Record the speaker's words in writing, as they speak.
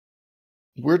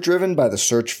We're driven by the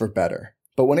search for better.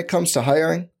 But when it comes to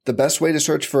hiring, the best way to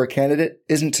search for a candidate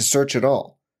isn't to search at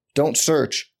all. Don't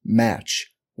search,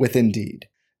 match with Indeed.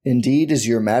 Indeed is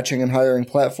your matching and hiring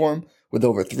platform with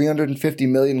over 350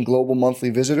 million global monthly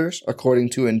visitors,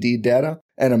 according to Indeed data,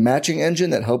 and a matching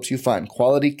engine that helps you find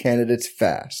quality candidates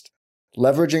fast.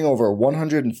 Leveraging over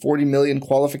 140 million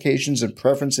qualifications and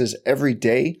preferences every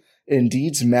day,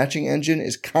 Indeed's matching engine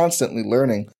is constantly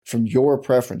learning from your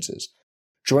preferences.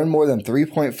 Join more than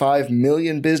 3.5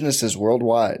 million businesses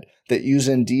worldwide that use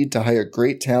Indeed to hire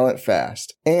great talent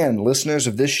fast. And listeners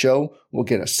of this show will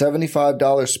get a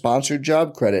 $75 sponsored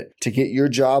job credit to get your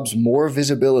jobs more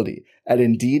visibility at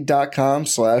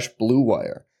Indeed.com/Blue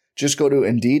Wire. Just go to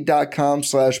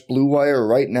Indeed.com/Blue Wire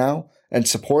right now and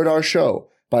support our show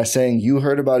by saying you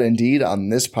heard about Indeed on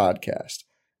this podcast.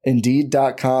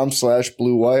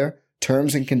 Indeed.com/Blue Wire.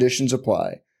 Terms and conditions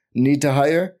apply. Need to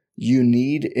hire? You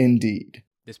need Indeed.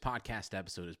 This podcast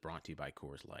episode is brought to you by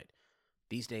Coors Light.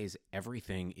 These days,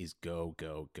 everything is go,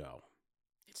 go, go.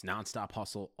 It's nonstop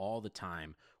hustle all the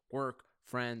time. Work,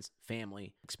 friends,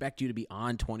 family, expect you to be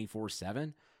on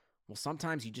 24/7. Well,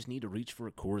 sometimes you just need to reach for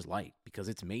a Coors Light because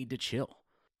it's made to chill.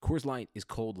 Coors Light is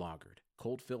cold lagered,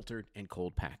 cold filtered, and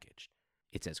cold packaged.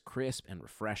 It's as crisp and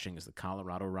refreshing as the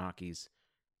Colorado Rockies.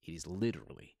 It is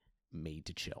literally made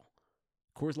to chill.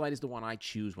 Coors Light is the one I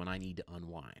choose when I need to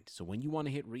unwind. So when you want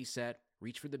to hit reset,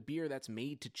 reach for the beer that's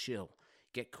made to chill.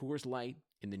 Get Coors Light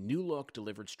in the new look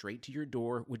delivered straight to your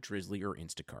door with Drizzly or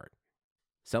Instacart.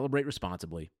 Celebrate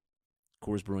responsibly.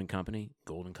 Coors Brewing Company,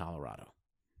 Golden, Colorado.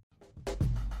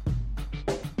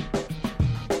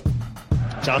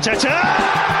 Arteta!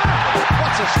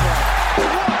 What a strike!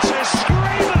 What a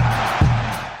screamer!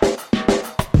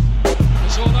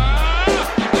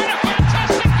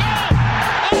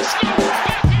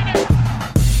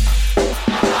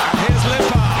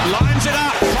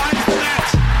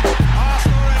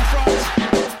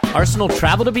 Arsenal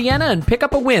travel to Vienna and pick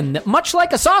up a win that, much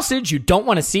like a sausage, you don't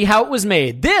want to see how it was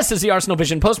made. This is the Arsenal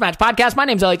Vision post-match podcast. My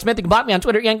name's Elliot Smith. You can block me on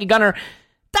Twitter, Yankee Gunner.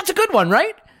 That's a good one,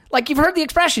 right? Like, you've heard the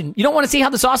expression. You don't want to see how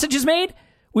the sausage is made?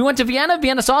 We went to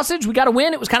Vienna sausage. We got a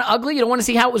win. It was kind of ugly. You don't want to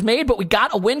see how it was made, but we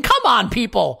got a win. Come on,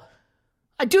 people.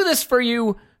 I do this for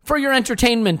you, for your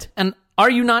entertainment. And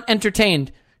are you not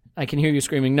entertained? I can hear you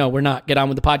screaming, no, we're not. Get on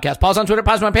with the podcast. Pause on Twitter.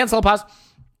 Pause my pants. Hello, pause.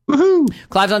 Woohoo.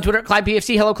 Clive's on Twitter. Clive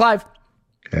PFC. Hello, Clive.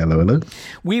 Hello, hello.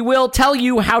 We will tell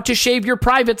you how to shave your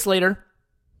privates later.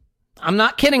 I'm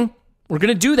not kidding. We're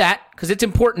going to do that because it's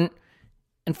important.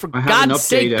 And for God's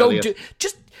sake, go do...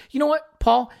 Just, you know what,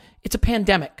 Paul? It's a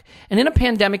pandemic. And in a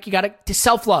pandemic, you got to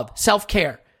self-love,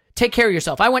 self-care. Take care of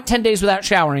yourself. I went 10 days without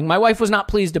showering. My wife was not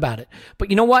pleased about it. But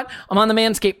you know what? I'm on the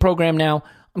Manscaped program now.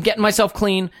 I'm getting myself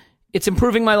clean. It's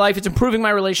improving my life. It's improving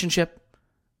my relationship.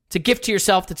 It's a gift to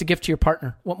yourself. That's a gift to your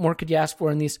partner. What more could you ask for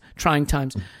in these trying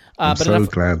times? I'm so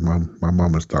glad my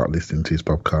mum has started listening to his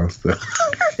podcast.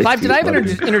 Clive, did I ever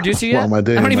introduce you yet? What am I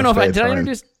doing? I don't even know if did I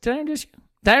introduce you?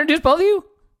 Did I introduce both of you?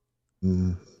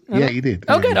 Yeah, you did.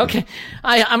 Oh, good. Okay.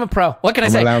 I'm a pro. What can I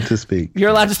say? I'm allowed to speak.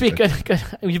 You're allowed to speak. Good.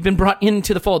 You've been brought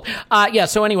into the fold. Yeah,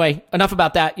 so anyway, enough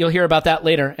about that. You'll hear about that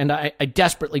later. And I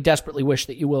desperately, desperately wish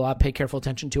that you will pay careful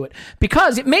attention to it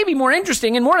because it may be more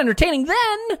interesting and more entertaining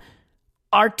than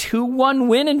our 2-1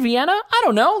 win in Vienna. I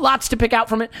don't know. Lots to pick out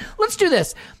from it. Let's do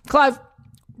this. Clive,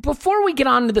 before we get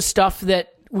on to the stuff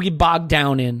that we bogged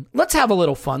down in, let's have a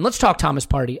little fun. Let's talk Thomas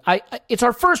Partey. It's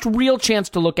our first real chance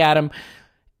to look at him.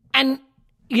 And,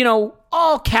 you know,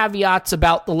 all caveats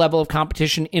about the level of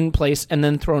competition in place and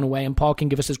then thrown away. And Paul can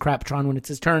give us his craptron when it's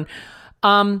his turn.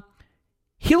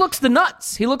 He looks the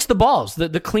nuts. He looks the balls,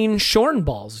 the clean shorn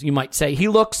balls, you might say. He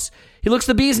looks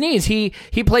the bee's knees. He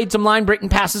played some line-breaking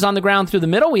passes on the ground through the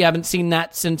middle. We haven't seen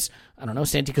that since, I don't know,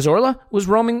 Santi Cazorla was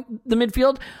roaming the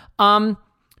midfield.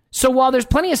 So while there's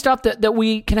plenty of stuff that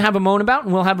we can have a moan about,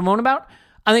 and we'll have a moan about,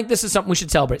 I think this is something we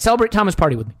should celebrate. Celebrate Thomas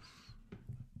Partey with me.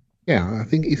 Yeah, I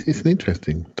think it's an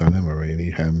interesting dilemma,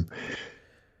 really.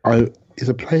 He's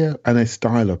a player and a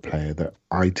style of player that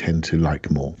I tend to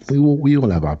like more. We all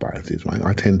have our biases, right?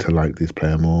 I tend to like this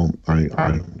player more.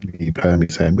 You've heard me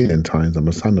say a million times, I'm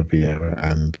a son of Vieira,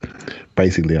 and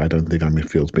basically I don't think our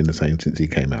midfield's been the same since he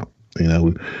came out. You know,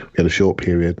 we had a short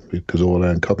period with Cazorla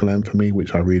and Coquelin for me,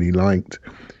 which I really liked,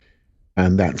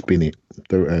 and that's been it.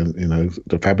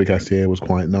 The Fabregas here was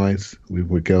quite nice with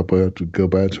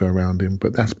Gilberto around him,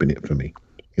 but that's been it for me.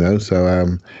 You know,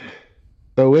 so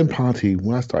when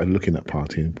I started looking at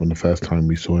Partey, when the first time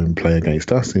we saw him play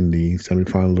against us in the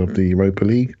semi-final of the Europa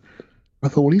League, I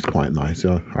thought, well, he's quite nice.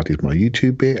 I did my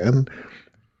YouTube bit, and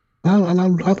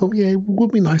I thought, yeah, it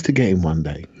would be nice to get him one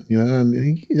day.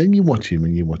 and then you watch him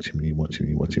and you watch him and you watch him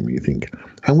and you watch him and you think,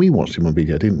 and we watched him on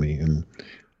video, didn't we? And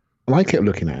I kept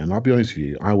looking at him. I'll be honest with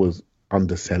you, I was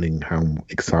underselling how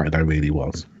excited I really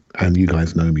was. And you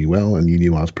guys know me well, and you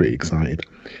knew I was pretty excited.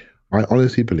 I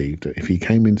honestly believed that if he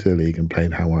came into the league and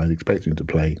played how I'd expect him to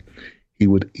play, he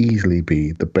would easily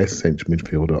be the best central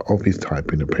midfielder of his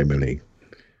type in the Premier League.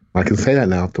 I can say that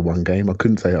now after one game. I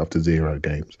couldn't say it after 0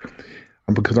 games.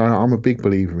 And because I'm a big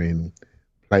believer in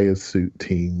players suit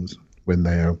teams when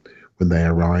they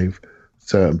arrive.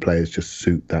 Certain players just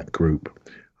suit that group.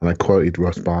 And I quoted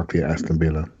Ross Barkley at Aston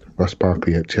Villa. Ross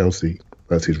Barkley at Chelsea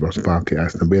versus Ross Barkley at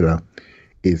Aston Villa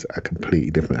is a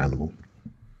completely different animal.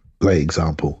 Great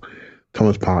example.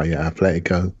 Thomas Partey at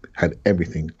Atletico had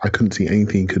everything. I couldn't see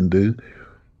anything he couldn't do,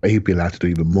 but he'd be allowed to do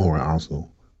even more at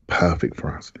Arsenal. Perfect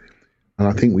for us. And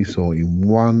I think we saw in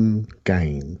one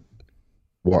game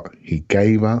what he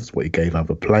gave us, what he gave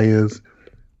other players,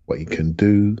 what he can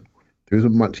do. There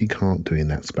isn't much he can't do in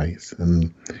that space.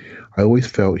 And I always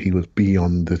felt he was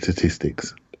beyond the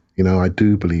statistics. I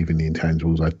do believe in the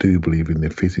intangibles. I do believe in the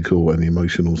physical and the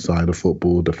emotional side of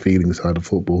football, the feeling side of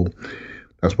football.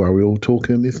 That's why we're all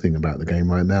talking and listening about the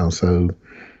game right now. So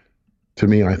to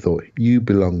me, I thought you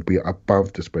belong be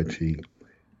above the spreadsheet.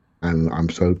 And I'm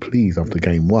so pleased after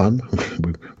game 1.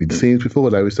 We'd seen it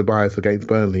before, though, with Tobias against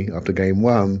Burnley. After game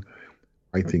 1,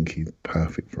 I think he's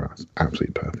perfect for us.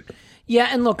 Absolutely perfect. Yeah,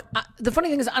 and look, the funny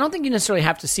thing is I don't think you necessarily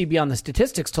have to see beyond the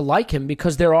statistics to like him,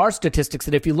 because there are statistics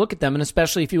that if you look at them, and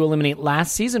especially if you eliminate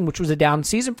last season, which was a down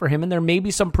season for him, and there may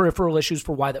be some peripheral issues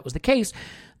for why that was the case,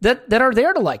 that are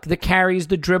there to like. The carries,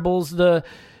 the dribbles, the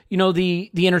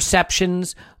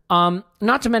interceptions,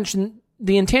 not to mention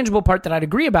the intangible part that I'd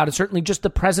agree about is certainly just the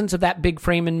presence of that big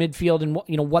frame in midfield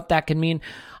and what that can mean.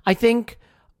 I think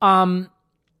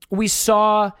we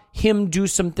saw him do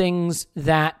some things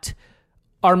that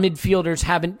our midfielders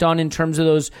haven't done in terms of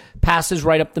those passes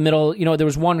right up the middle. There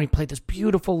was one where he played this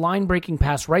beautiful line-breaking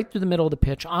pass right through the middle of the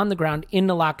pitch on the ground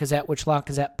into Lacazette, which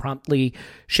Lacazette promptly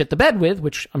shit the bed with,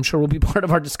 which I'm sure will be part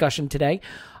of our discussion today.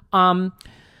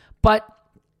 But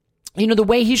the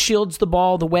way he shields the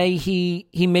ball, the way he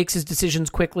makes his decisions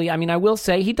quickly. I mean, I will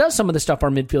say he does some of the stuff our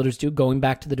midfielders do, going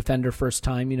back to the defender first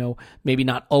time, maybe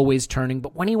not always turning,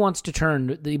 but when he wants to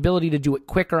turn, the ability to do it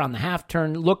quicker on the half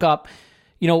turn, look up.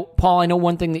 Paul, I know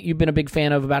one thing that you've been a big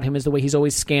fan of about him is the way he's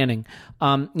always scanning.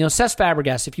 Cesc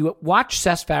Fabregas, if you watch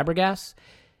Cesc Fabregas,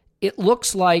 it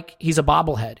looks like he's a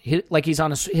bobblehead. Like he's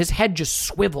on his head just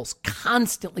swivels,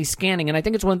 constantly scanning. And I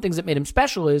think it's one of the things that made him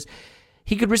special is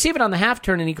he could receive it on the half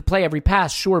turn and he could play every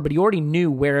pass, sure, but he already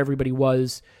knew where everybody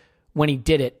was when he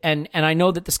did it. And I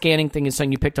know that the scanning thing is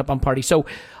something you picked up on, Party. So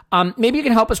maybe you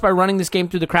can help us by running this game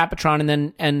through the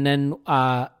Crapatron and then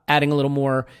adding a little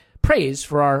more praise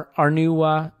for our new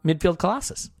midfield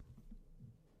colossus.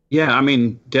 Yeah, I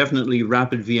mean, definitely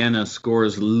Rapid Vienna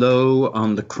scores low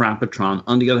on the Crapatron.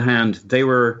 On the other hand, they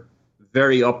were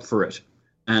very up for it,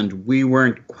 and we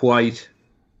weren't quite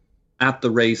at the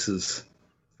races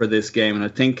for this game. And I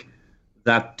think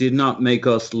that did not make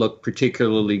us look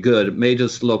particularly good. It made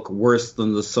us look worse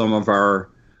than the sum of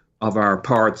our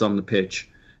parts on the pitch.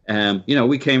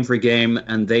 We came for a game,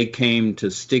 and they came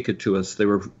to stick it to us. They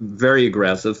were very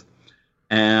aggressive.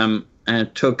 And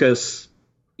it took us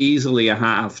easily a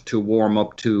half to warm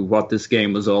up to what this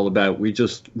game was all about. We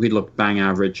looked bang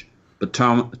average. But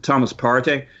Thomas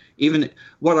Partey, even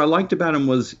what I liked about him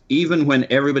was even when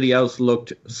everybody else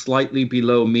looked slightly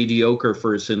below mediocre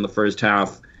for us in the first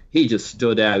half, he just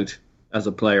stood out as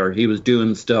a player. He was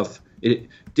doing stuff. It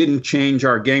didn't change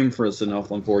our game for us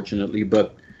enough, unfortunately,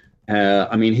 but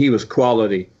he was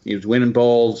quality. He was winning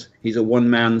balls. He's a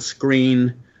one-man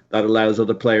screen that allows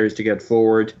other players to get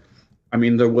forward. I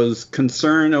mean, there was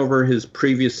concern over his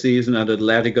previous season at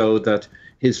Atletico that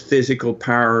his physical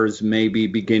powers may be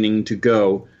beginning to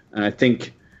go. And I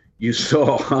think you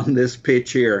saw on this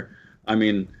pitch here, I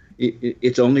mean,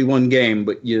 it's only one game,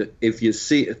 but if you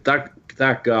see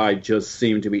that guy just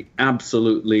seemed to be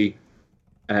absolutely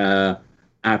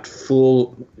at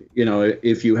full,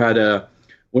 if you had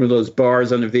one of those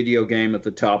bars on a video game at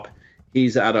the top,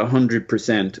 he's at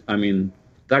 100%. I mean,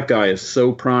 that guy is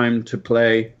so primed to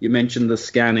play. You mentioned the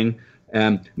scanning.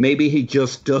 Maybe he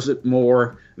just does it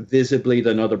more visibly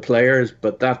than other players,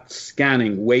 but that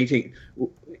scanning, waiting,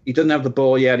 he doesn't have the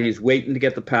ball yet. He's waiting to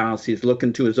get the pass. He's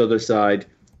looking to his other side.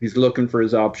 He's looking for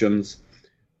his options.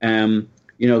 There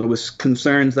was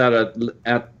concerns that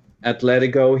at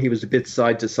Atletico, he was a bit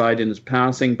side to side in his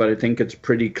passing, but I think it's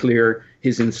pretty clear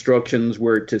his instructions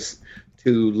were to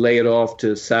lay it off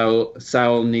to Saul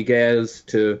Niguez,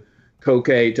 to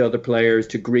Koke, to other players,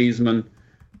 to Griezmann,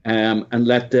 and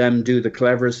let them do the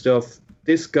clever stuff.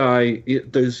 this guy,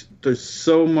 there's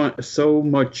so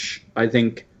much, I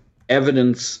think,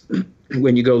 evidence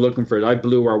when you go looking for it. I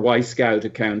blew our Y Scout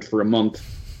account for a month,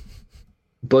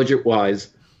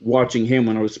 budget-wise, watching him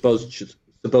when I was supposed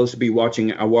to be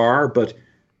watching Awar, but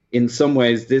in some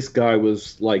ways, this guy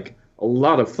was like a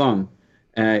lot of fun.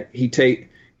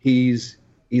 He's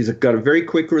got a very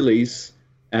quick release.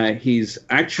 He's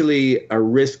actually a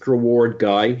risk-reward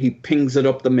guy. He pings it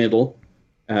up the middle.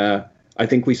 I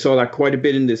think we saw that quite a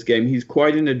bit in this game. He's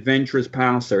quite an adventurous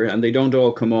passer, and they don't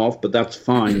all come off, but that's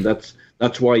fine.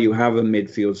 That's why you have a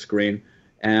midfield screen.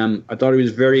 I thought he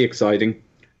was very exciting,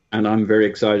 and I'm very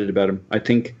excited about him. I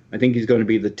think he's going to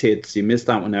be the tits. You missed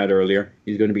that one out earlier.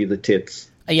 He's going to be the tits.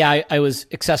 Yeah, I was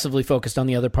excessively focused on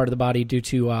the other part of the body due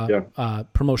to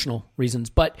promotional reasons.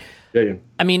 But,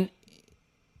 I mean,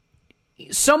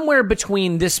 somewhere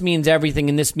between this means everything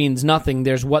and this means nothing,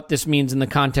 there's what this means in the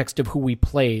context of who we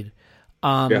played.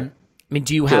 I mean,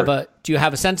 do you have a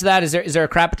sense of that? Is there a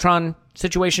Krapotron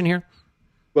situation here?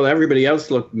 Well, everybody else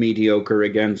looked mediocre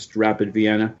against Rapid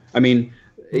Vienna. I mean,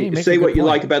 say what you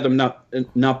like about them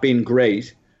not being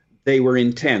great, they were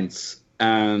intense,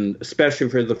 and especially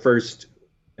for the first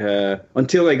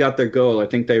until they got their goal, I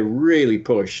think they really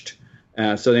pushed.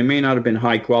 So they may not have been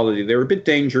high quality. They were a bit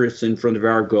dangerous in front of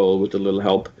our goal with a little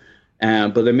help,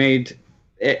 but they made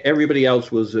everybody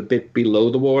else was a bit below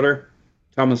the water.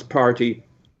 Thomas Partey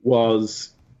was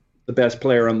the best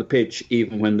player on the pitch,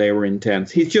 even when they were intense.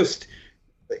 He's just,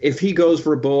 if he goes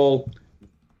for a ball,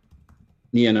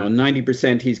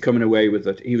 90% he's coming away with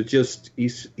it.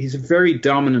 He's a very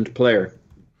dominant player.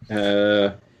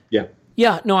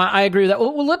 Yeah, no, I agree with that.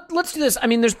 Well, let's do this. I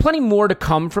mean, there's plenty more to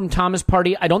come from Thomas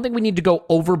Partey. I don't think we need to go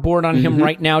overboard on him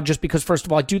right now, just because, first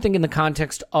of all, I do think in the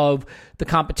context of the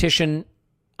competition,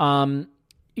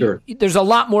 there's a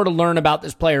lot more to learn about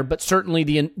this player, but certainly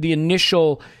the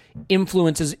initial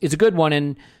influence is a good one.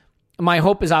 And my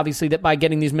hope is obviously that by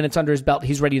getting these minutes under his belt,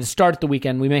 he's ready to start the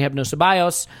weekend. We may have no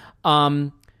Ceballos,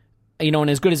 and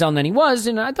as good as El Neni was,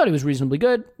 and I thought he was reasonably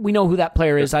good. We know who that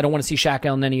player is. I don't want to see Shaq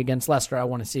El Neni against Leicester. I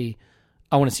want to see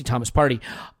Thomas Partey.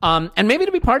 And maybe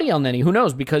it'll be Partey El Neni. Who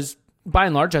knows? Because by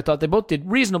and large, I thought they both did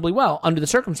reasonably well under the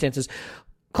circumstances.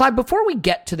 Clyde, before we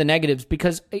get to the negatives,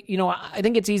 because, I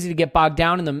think it's easy to get bogged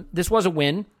down in them. This was a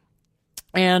win.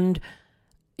 And,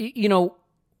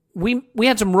 we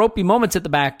had some ropey moments at the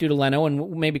back due to Leno, and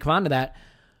we'll maybe come on to that.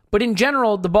 But in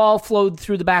general, the ball flowed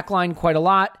through the back line quite a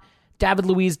lot. David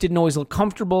Luiz didn't always look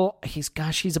comfortable. He's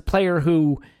a player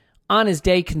who, on his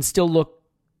day, can still look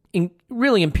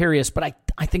really imperious, but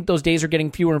I think those days are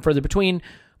getting fewer and further between.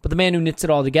 But the man who knits it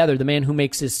all together, the man who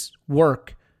makes this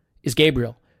work, is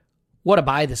Gabriel. What a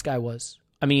buy this guy was.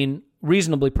 I mean,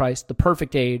 reasonably priced, the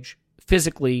perfect age,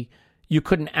 physically, you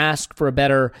couldn't ask for a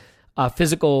better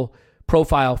physical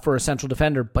profile for a central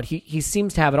defender, but he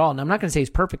seems to have it all. And I'm not going to say he's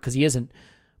perfect because he isn't,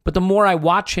 but the more I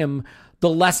watch him, the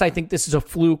less I think this is a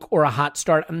fluke or a hot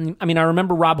start. I mean, I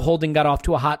remember Rob Holding got off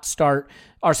to a hot start.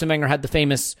 Arsene Wenger had the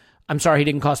famous, I'm sorry he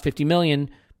didn't cost $50 million.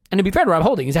 And to be fair to Rob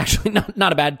Holding, he's actually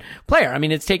not a bad player. I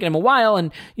mean, it's taken him a while,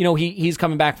 and he's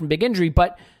coming back from big injury,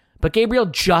 but Gabriel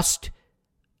just,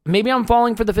 maybe I'm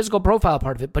falling for the physical profile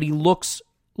part of it, but he looks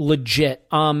legit.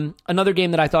 Another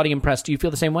game that I thought he impressed. Do you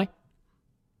feel the same way?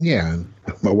 Yeah,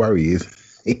 my worry is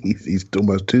he's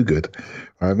almost too good,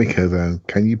 right? Because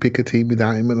can you pick a team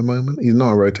without him at the moment? He's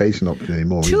not a rotation option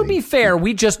anymore. To be fair,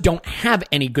 we just don't have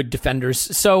any good defenders.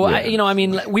 So,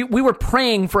 yeah. We were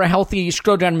praying for a healthy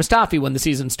Shkodran Mustafi when the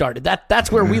season started.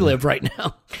 That's where we live right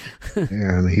now.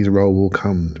 Yeah, and his role will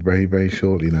come very, very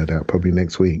shortly, no doubt, probably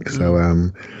next week. So, I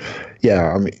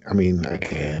mean,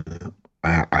 again,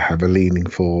 I have a leaning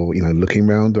for, looking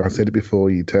round. I said it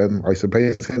before, I used to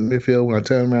play centre midfield. When I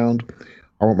turn around,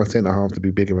 I want my centre half to be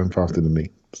bigger and faster than me.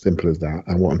 Simple as that.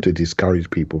 I want to discourage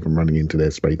people from running into their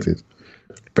spaces.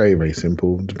 Very, very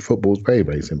simple. Football's very,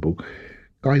 very simple.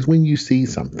 Guys, when you see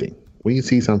something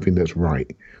that's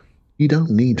right, you don't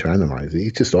need to analyse it.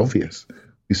 It's just obvious.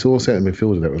 We saw a centre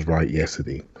midfielder that was right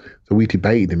yesterday. So we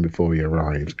debated him before he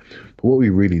arrived. But what we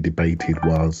really debated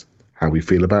was how we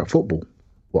feel about football,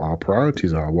 what our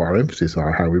priorities are, what our emphasis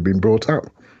are, how we've been brought up.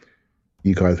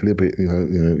 You guys a little bit,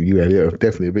 you Elliot, are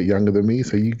definitely a bit younger than me,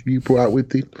 so you brought out with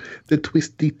the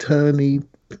twisty, turny,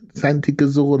 Santi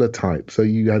Cazorla type. So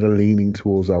you had a leaning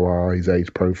towards his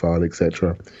age profile,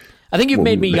 etc. I think you've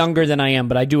made me younger than I am,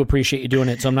 but I do appreciate you doing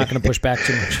it, so I'm not going to push back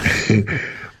too much.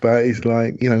 But it's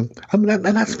like, and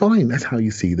that's fine. That's how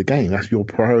you see the game. That's your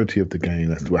priority of the game.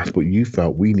 That's what you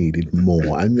felt we needed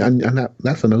more. And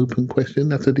that's an open question.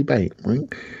 That's a debate,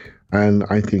 right? And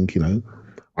I think,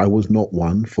 I was not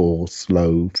one for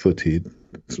slow-footed,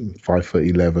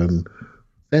 5'11",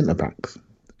 centre-backs.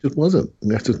 It just wasn't.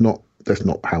 That's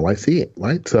not how I see it,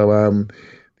 right? So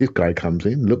this guy comes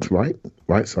in, looks right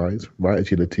size, right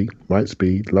agility, right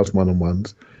speed, loves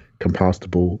one-on-ones, can pass the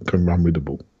ball, can run with the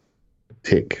ball.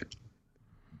 Tick.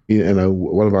 You know,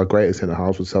 one of our greatest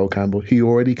centre-halves was Sol Campbell. He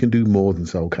already can do more than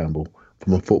Sol Campbell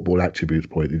from a football attributes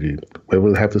point of view. Whether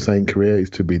he'll have the same career is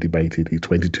to be debated. He's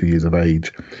 22 years of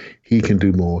age. He can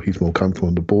do more. He's more comfortable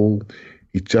on the ball.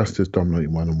 He's just as dominant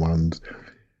in one-on-ones.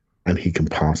 And he can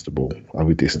pass the ball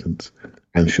over distance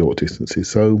and short distances.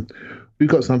 So we've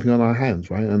got something on our hands,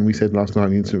 right? And we said last night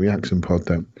in the Instant Reaction pod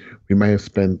that we may have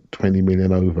spent 20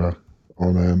 million over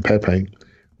on Pepe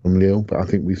from Lille, but I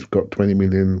think we've got 20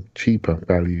 million cheaper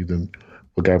value than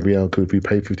for Gabriel, because if we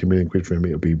paid 50 million quid for him,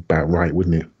 it would be about right,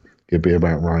 wouldn't it? It'd be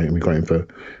about right, and we got him for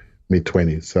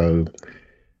mid-20s. So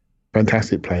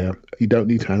fantastic player. You don't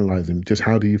need to analyse him. Just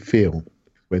how do you feel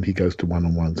when he goes to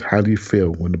one-on-ones? How do you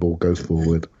feel when the ball goes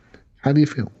forward? How do you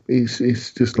feel? It's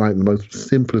just like the most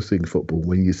simplest thing in football.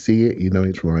 When you see it, you know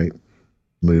it's right.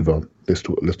 Move on. Let's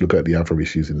look at the other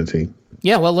issues in the team.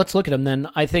 Yeah, well, let's look at them then.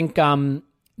 I think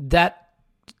that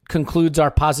concludes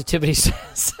our positivity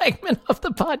segment of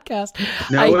the podcast.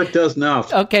 No, it does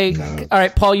not. Okay. No. All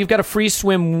right, Paul, you've got to free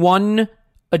swim one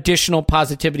additional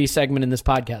positivity segment in this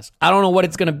podcast. I don't know what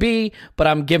it's going to be, but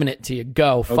I'm giving it to you.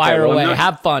 Go. Fire away.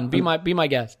 Have fun. Be my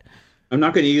guest. I'm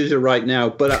not going to use it right now,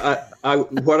 but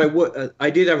I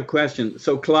did have a question.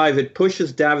 So, Clive, it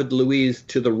pushes David Luiz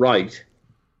to the right,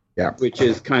 yeah, which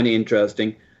is kind of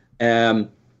interesting. You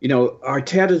know,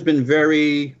 Arteta has been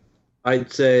very,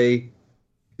 I'd say,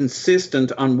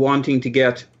 consistent on wanting to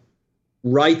get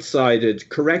right-sided,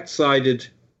 correct-sided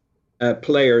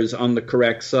players on the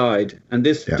correct side, and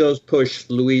this does push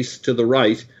Luiz to the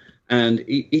right. And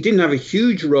he didn't have a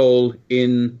huge role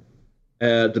in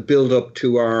the build-up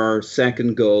to our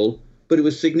second goal, but it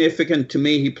was significant to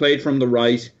me. He played from the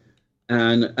right,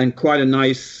 and quite a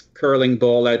nice curling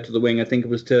ball out to the wing. I think it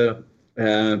was to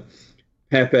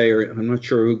Pepe, or I'm not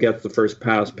sure who gets the first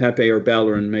pass, Pepe or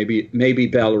Bellerin, maybe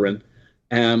Bellerin.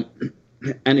 And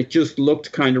it just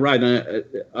looked kind of right. And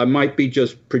I might be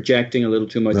just projecting a little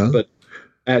too much, but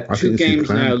 2 games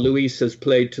now, Luiz has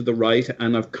played to the right,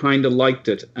 and I've kind of liked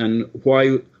it. And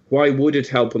why would it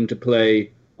help him to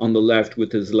play on the left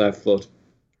with his left foot?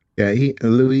 Yeah,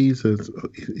 Luiz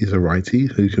is a righty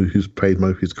who's played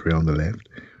most of his career on the left.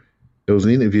 There was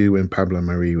an interview when Pablo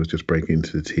Mari was just breaking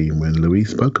into the team when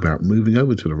Luiz spoke about moving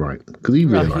over to the right, because he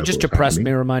realised he just depressed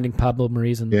me reminding Pablo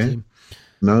Mari's in the team.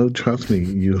 No, trust me.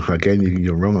 You're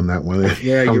wrong on that one.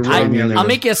 Yeah, you're wrong. I'll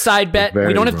make you a side bet.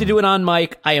 We don't have to do it on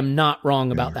mic. I am not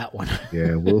wrong about that one.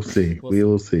 Yeah, we'll see. We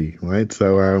will see. Right.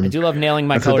 So I do love nailing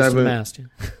my colours to the mast.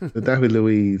 So David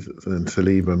Luiz and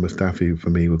Saliba and Mustafi for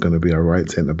me were going to be our right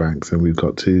centre backs, and we've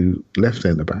got 2 left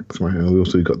centre backs, right? And we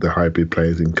also got the hybrid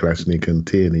players in Kalashnik and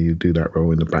Tierney who do that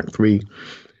role in the back 3.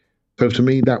 So to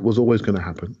me, that was always going to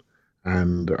happen,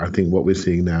 and I think what we're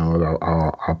seeing now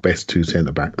are our best 2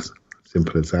 centre backs.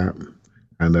 Simple as that.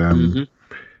 And and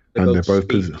they're both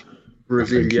Brazilian.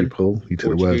 Thank you, Paul. You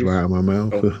took the words right out of my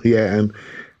mouth. Oh. Yeah,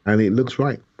 and it looks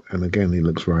right. And again, it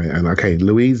looks right. And okay,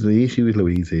 Luiz, the issue with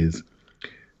Luiz is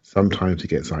sometimes he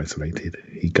gets isolated.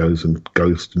 He goes and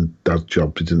does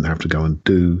jobs he didn't have to go and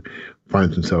do,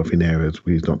 finds himself in areas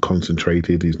where he's not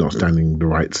concentrated, he's not standing the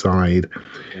right side,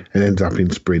 and ends up in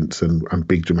sprints and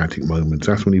big dramatic moments.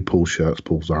 That's when he pulls shirts,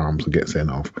 pulls arms, and gets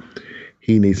sent off.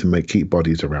 He needs to keep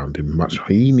bodies around him.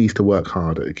 He needs to work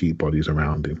harder to keep bodies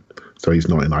around him, so he's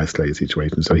not in isolated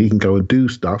situations. So he can go and do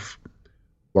stuff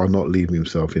while not leaving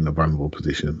himself in a vulnerable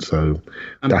position. So,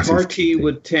 and Partey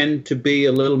would tend to be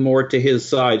a little more to his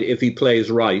side if he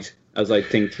plays right, as I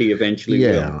think he eventually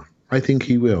will. Yeah, I think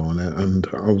he will. And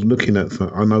I was looking at.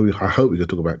 I hope we can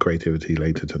talk about creativity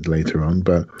later on,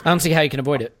 but I don't see how you can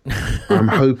avoid it. I'm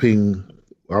hoping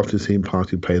after seeing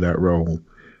Partey play that role.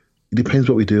 It depends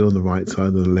what we do on the right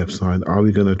side or the left side. Are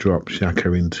we going to drop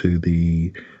Xhaka into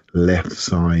the left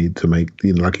side to make,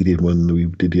 like he did when we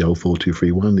did the old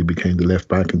 4-2-3-1, he became the left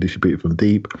back and distributed from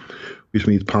deep, which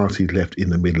means Partey's left in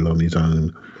the middle on his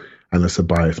own, and a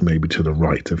Ceballos maybe to the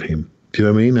right of him. Do you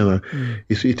know what I mean? And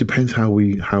it depends how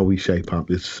we shape up.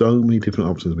 There's so many different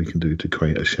options we can do to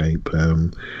create a shape.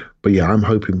 But yeah, I'm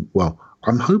hoping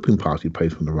Partey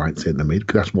plays from the right centre mid,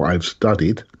 because that's what I've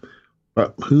studied.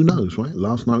 But who knows, right?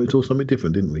 Last night we saw something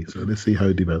different, didn't we? So let's see how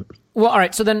it develops. Well, all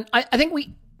right. So then I think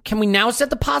can we now set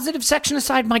the positive section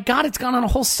aside? My God, it's gone on a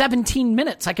whole 17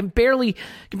 minutes. I can barely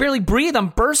breathe. I'm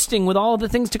bursting with all of the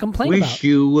things to complain about. Wish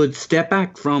you would step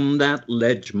back from that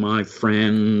ledge, my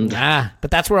friend.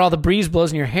 But that's where all the breeze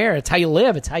blows in your hair. It's how you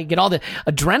live. It's how you get all the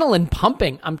adrenaline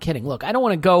pumping. I'm kidding. Look, I don't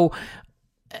want to go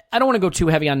I don't want to go too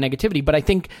heavy on negativity, but I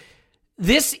think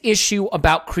this issue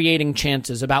about creating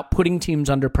chances, about putting teams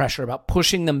under pressure, about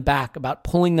pushing them back, about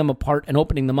pulling them apart and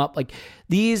opening them up, like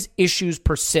these issues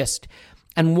persist.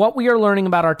 And what we are learning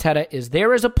about Arteta is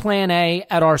there is a plan A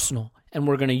at Arsenal, and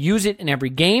we're going to use it in every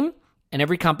game and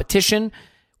every competition.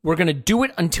 We're going to do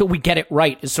it until we get it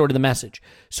right is sort of the message.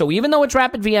 So even though it's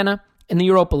Rapid Vienna in the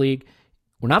Europa League,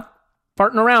 we're not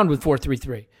farting around with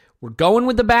 4-3-3. We're going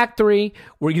with the back three.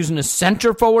 We're using a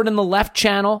center forward in the left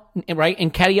channel, right?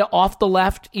 And Nketiah off the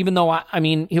left, even though, I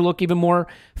mean, he looked even more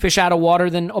fish out of water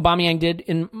than Aubameyang did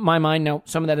in my mind. Now,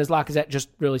 some of that is Lacazette just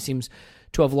really seems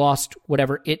to have lost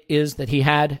whatever it is that he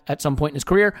had at some point in his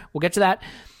career. We'll get to that.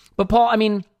 But Paul, I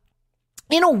mean,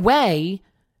 in a way,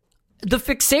 the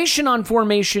fixation on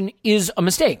formation is a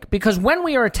mistake because when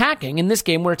we are attacking, in this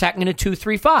game, we're attacking in a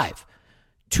 2-3-5.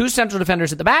 2 central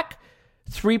defenders at the back,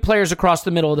 3 players across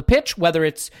the middle of the pitch, whether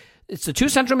it's the 2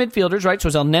 central midfielders, right? So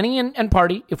it's El Neni and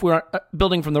Partey. If we're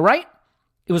building from the right,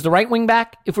 it was the right wing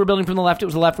back. If we're building from the left, it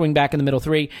was the left wing back in the middle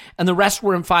 3. And the rest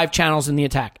were in 5 channels in the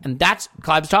attack. And that's,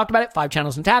 Clive's talked about it, 5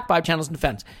 channels in attack, 5 channels in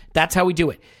defense. That's how we do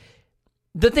it.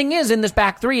 The thing is, in this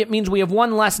back 3, it means we have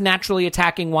one less naturally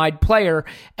attacking wide player,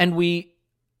 and we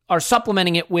are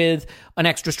supplementing it with an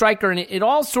extra striker, and it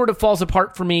all sort of falls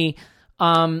apart for me,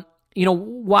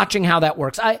 watching how that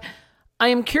works. I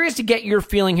am curious to get your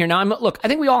feeling here. Now, look, I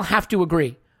think we all have to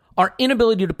agree. Our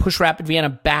inability to push Rapid Vienna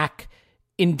back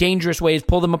in dangerous ways,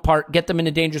 pull them apart, get them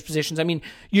into dangerous positions. I mean,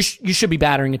 you should be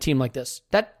battering a team like this.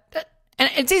 That and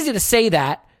it's easy to say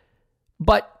that,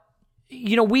 but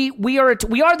we are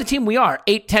the team we are.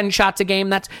 8-10 shots a game.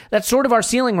 That's sort of our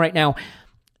ceiling right now.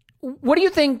 What do you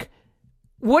think?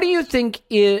 What do you think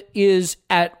is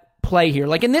at play here?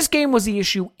 Like in this game, was the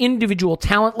issue individual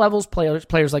talent levels,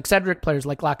 players like Cedric, players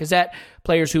like Lacazette,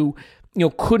 players who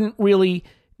couldn't really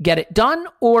get it done,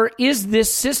 or is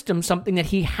this system something that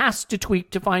he has to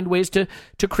tweak to find ways to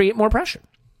create more pressure?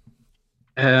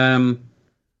 So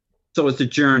it's a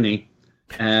journey.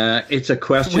 It's a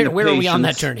question of where patience. are we on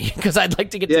that journey? Because I'd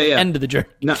like to get to the end of the journey.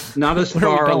 Not as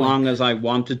far along as I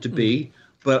wanted to be,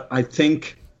 but I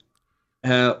think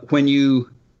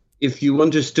if you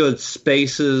understood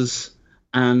spaces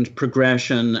and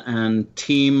progression and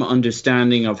team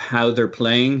understanding of how they're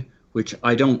playing, which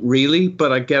I don't really,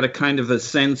 but I get a kind of a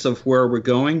sense of where we're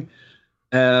going.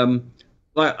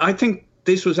 I think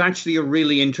this was actually a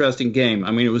really interesting game.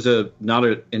 I mean, it was not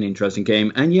an interesting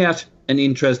game, and yet an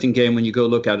interesting game when you go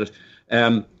look at it.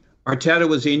 Arteta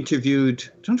was interviewed,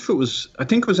 I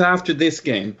think it was after this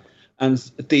game, and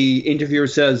the interviewer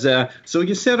says, so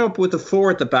you set up with the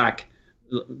 4 at the back,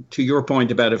 to your point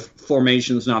about if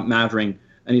formation's not mattering.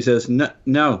 And he says,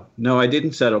 no, I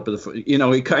didn't set up with the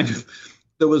 4. He kind of,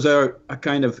 there was a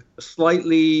kind of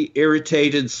slightly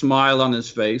irritated smile on his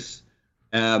face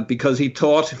because he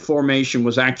thought formation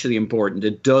was actually important.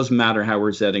 It does matter how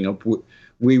we're setting up.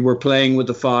 We were playing with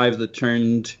the 5 that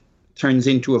turns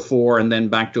into a 4 and then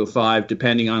back to a 5,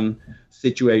 depending on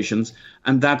situations.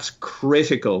 And that's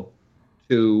critical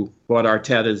to what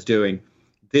Arteta is doing.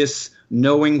 This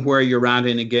knowing where you're at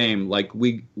in a game, like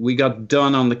we got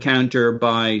done on the counter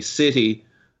by City,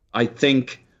 I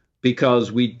think,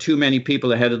 because we too many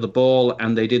people ahead of the ball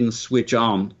and they didn't switch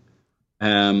on,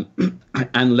 and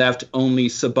left only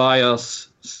Ceballos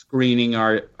screening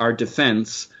our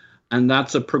defense, and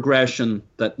that's a progression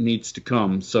that needs to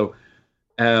come. So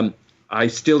I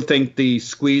still think the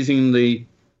squeezing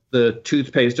the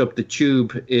toothpaste up the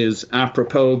tube is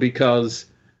apropos because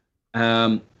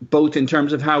both in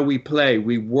terms of how we play,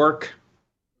 we work,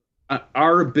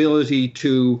 our ability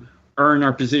to earn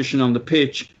our position on the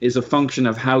pitch is a function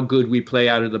of how good we play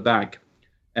out of the back.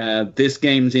 This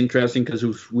game's interesting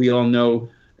because we all know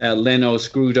Leno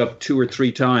screwed up 2 or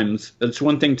 3 times. It's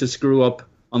one thing to screw up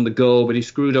on the goal, but he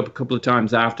screwed up a couple of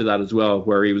times after that as well,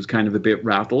 where he was kind of a bit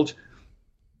rattled.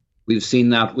 We've seen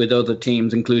that with other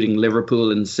teams, including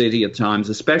Liverpool and City at times,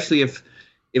 especially if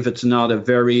it's not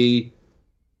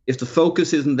if the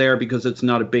focus isn't there because it's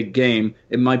not a big game,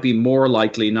 it might be more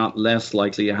likely, not less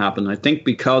likely to happen. I think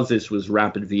because this was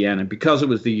Rapid Vienna, because it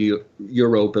was the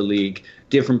Europa League,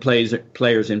 different players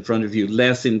in front of you,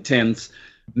 less intense,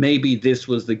 maybe this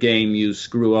was the game you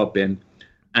screw up in.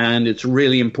 And it's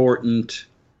really important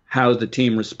how the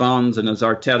team responds. And as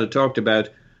Arteta talked about,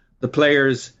 the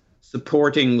players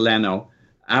supporting Leno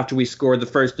after we scored the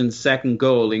first and second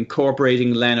goal,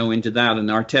 incorporating Leno into that, and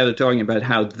Arteta talking about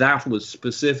how that was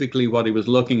specifically what he was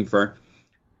looking for.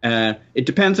 It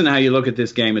depends on how you look at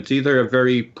this game. It's either a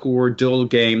very poor, dull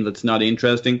game that's not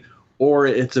interesting, or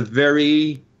it's a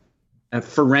very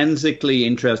forensically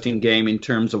interesting game in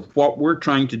terms of what we're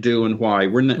trying to do and why.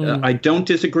 I don't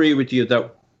disagree with you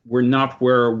that we're not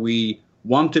where we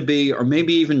want to be, or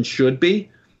maybe even should be.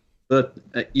 But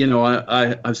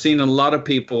I've seen a lot of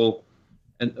people,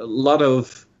 and a lot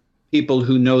of people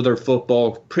who know their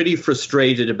football, pretty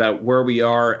frustrated about where we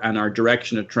are and our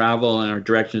direction of travel and our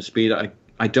direction of speed.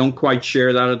 I don't quite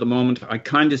share that at the moment. I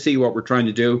kind of see what we're trying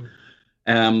to do.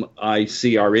 I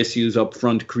see our issues up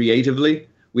front creatively.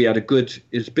 We had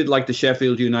it's a bit like the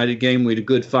Sheffield United game. We had a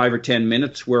good 5 or 10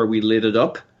 minutes where we lit it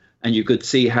up, and you could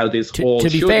see how this whole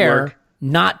should work. To be fair,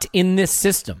 not in this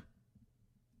system.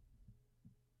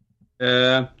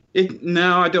 No,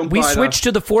 I don't. We switched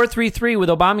to the 4-3-3 with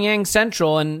Aubameyang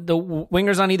central and the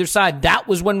wingers on either side. That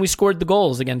was when we scored the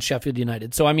goals against Sheffield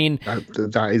United. So I mean,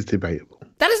 that is debatable.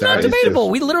 That is not debatable.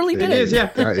 We literally did it. It is,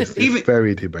 yeah. It's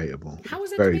very debatable. How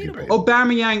is it very debatable?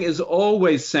 Aubameyang is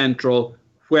always central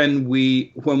when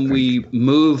we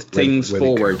move things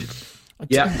forward.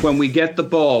 Yeah, when we get the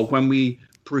ball, when we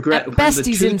progress. At best,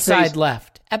 he's inside left.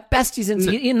 At best, he's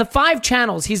in the 5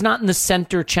 channels. He's not in the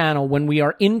center channel when we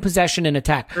are in possession and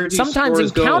attack. Sometimes in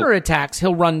counterattacks,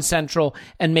 he'll run central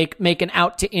and make an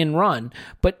out to in run.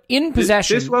 But in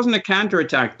possession, this wasn't a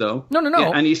counterattack though. No.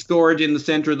 Yeah, and he scored in the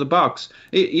center of the box.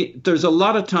 There's a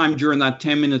lot of time during that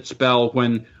 10-minute spell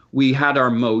when we had our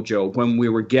mojo, when we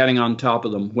were getting on top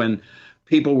of them, when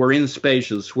people were in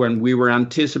spaces, when we were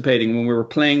anticipating, when we were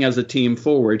playing as a team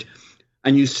forward,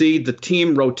 and you see the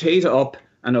team rotate up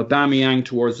and Aubameyang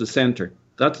towards the center.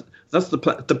 That's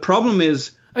the problem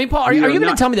is. I mean, Paul, are you going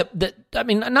to tell me that? I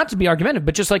mean, not to be argumentative,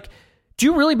 but just like, do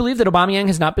you really believe that Aubameyang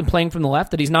has not been playing from the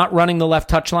left? That he's not running the left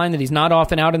touchline? That he's not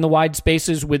off and out in the wide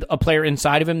spaces with a player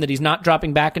inside of him? That he's not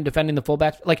dropping back and defending the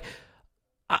fullbacks? Like,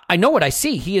 I know what I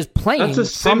see. He is playing from the left. That's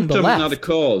a symptom, not a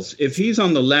cause. If he's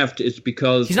on the left, it's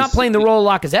because he's not playing the role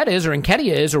Lacazette is, or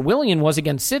Nketiah is, or Willian was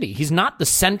against City. He's not the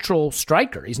central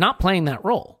striker. He's not playing that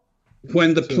role.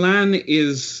 When the plan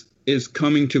is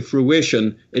coming to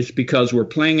fruition, it's because we're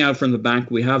playing out from the back,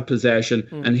 we have possession,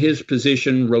 and his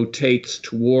position rotates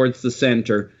towards the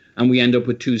center, and we end up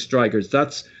with 2 strikers.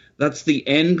 That's the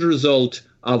end result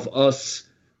of us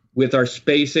with our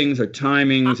spacings, our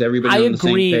timings, everybody on the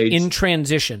same page. I agree in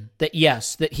transition that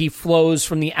yes, that he flows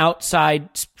from the outside,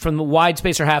 from the wide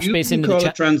space or half space into the call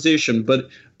it transition, but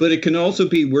it can also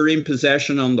be we're in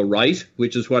possession on the right,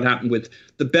 which is what happened with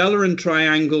the Bellerin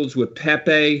triangles with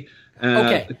Pepe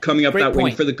coming up that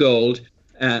wing for the goal.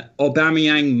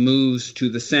 Aubameyang moves to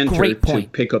the center to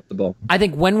pick up the ball. I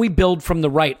think when we build from the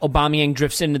right, Aubameyang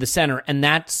drifts into the center, and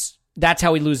that's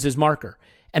how he loses his marker.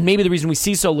 And maybe the reason we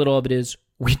see so little of it is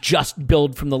we just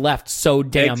build from the left so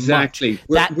damn much. Exactly.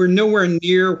 We're nowhere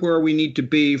near where we need to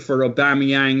be for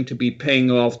Aubameyang to be paying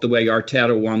off the way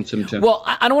Arteta wants him to. Well,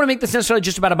 I don't want to make this necessarily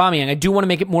just about Aubameyang. I do want to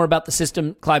make it more about the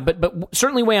system, Clive, but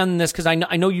certainly weigh on this because I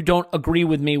know you don't agree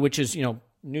with me, which is,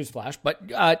 newsflash.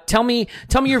 But tell me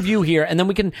your view here, and then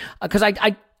we can, because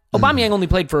Aubameyang only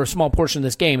played for a small portion of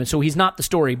this game, and so he's not the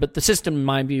story, but the system, in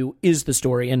my view, is the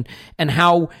story, and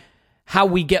how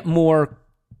we get more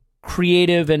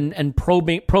creative and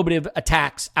probative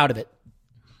attacks out of it.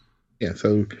 Yeah,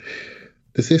 so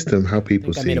the system, how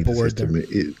people see the system,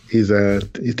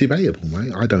 is debatable,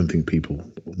 right? I don't think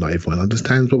not everyone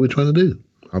understands what we're trying to do.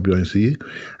 I'll be honest with you.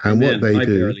 And what they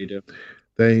do,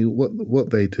 what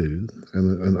they do,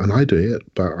 and I do it,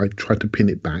 but I try to pin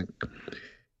it back,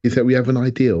 is that we have an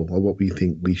ideal of what we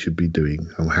think we should be doing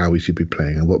and how we should be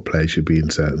playing and what players should be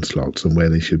in certain slots and where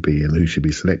they should be and who should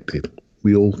be selected.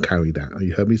 We all carry that.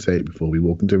 You heard me say it before. We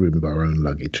walk into a room with our own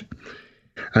luggage.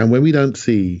 And when we don't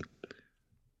see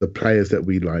the players that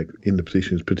we like in the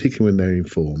positions, particularly when they're in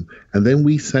form, and then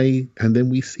we see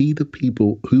the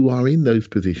people who are in those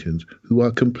positions who are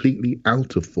completely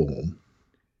out of form,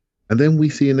 and then we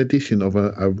see an addition of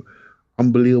a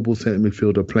unbelievable centre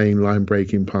midfielder playing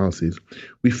line-breaking passes,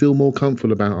 we feel more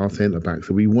comfortable about our centre-backs.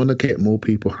 So we want to get more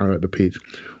people higher at the pitch.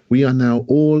 We are now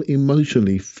all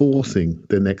emotionally forcing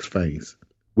the next phase.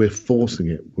 We're forcing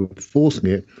it. We're forcing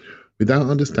it without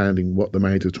understanding what the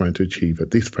manager is trying to achieve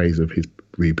at this phase of his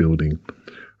rebuilding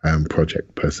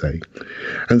project, per se.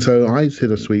 And so I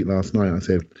said a tweet last night. I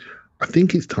said, I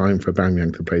think it's time for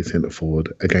Aubameyang to play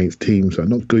centre-forward against teams that are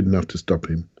not good enough to stop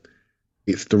him.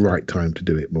 It's the right time to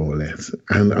do it, more or less.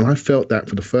 And I felt that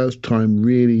for the first time,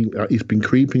 really, it's been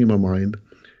creeping in my mind.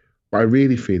 But I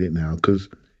really feel it now because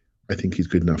I think he's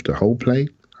good enough to hold play.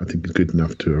 I think he's good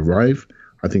enough to arrive.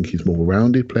 I think he's more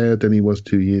rounded player than he was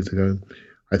 2 years ago.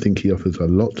 I think he offers a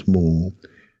lot more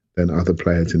than other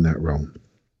players in that role.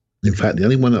 In fact, the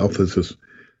only one that offers us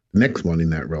the next one in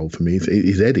that role for me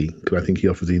is Eddie, because I think he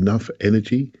offers enough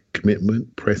energy,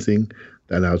 commitment, pressing,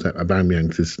 that allows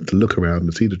Aubameyang to look around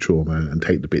and see the trauma and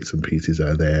take the bits and pieces that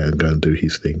are there and go and do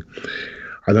his thing.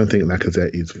 I don't think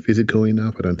Lacazette is physical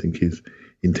enough. I don't think he's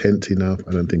intense enough.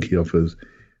 I don't think he offers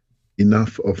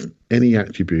enough of any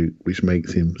attribute which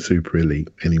makes him super elite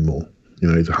anymore.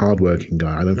 He's a hard-working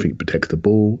guy. I don't think he protects the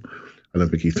ball. I don't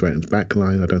think he threatens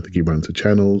backline. I don't think he runs the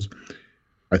channels.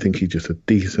 I think he's just a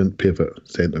decent pivot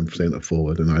centre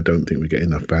forward, and I don't think we get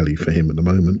enough value for him at the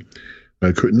moment.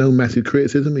 No massive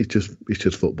criticism. It's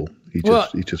just football. He's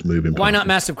just moving. Why not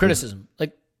massive criticism?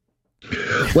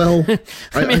 Well,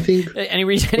 I think any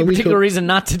particular reason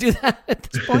not to do that at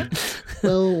this point?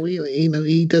 Well,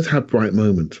 he does have bright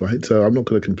moments, right? So I'm not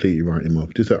going to completely write him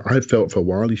off. Just that I felt for a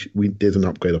while there's an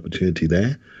upgrade opportunity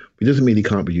there. It doesn't mean he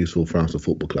can't be useful for Arsenal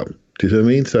Football Club. Do you know what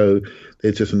I mean? So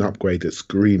there's just an upgrade that's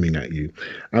screaming at you.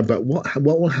 But what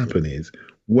will happen is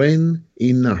when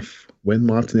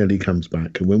Martinelli comes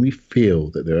back and when we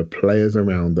feel that there are players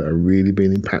around that are really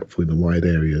being impactful in the wide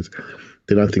areas,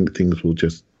 then I think things will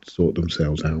just sort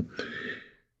themselves out.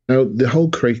 Now, the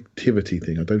whole creativity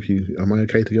thing, I don't know if you, am I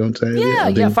okay to go and say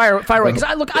it? Yeah, fire away. Because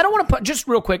I don't want to put, just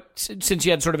real quick, since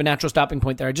you had sort of a natural stopping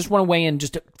point there, I just want to weigh in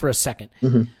just for a second.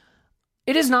 Mm-hmm.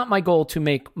 It is not my goal to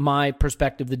make my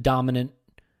perspective the dominant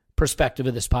perspective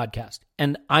of this podcast.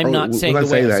 And I'm not saying when the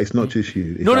I way say that, it's not just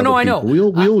you. It's No, I know. We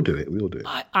all do it. We all do it.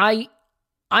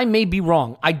 I may be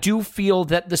wrong. I do feel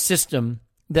that the system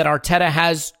that Arteta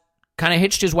has kind of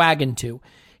hitched his wagon to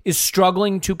is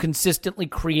struggling to consistently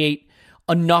create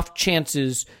enough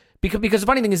chances. Because the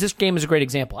funny thing is, this game is a great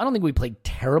example. I don't think we played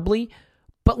terribly,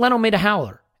 but Leno made a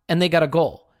howler and they got a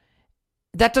goal.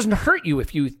 That doesn't hurt you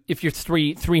if you're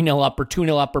 3-0 up or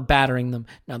 2-0 up or battering them.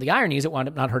 Now the irony is it wound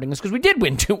up not hurting us because we did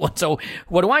win 2-1. So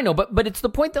what do I know? But it's the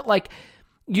point that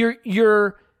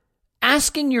you're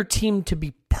asking your team to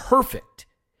be perfect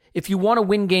if you want to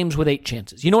win games with 8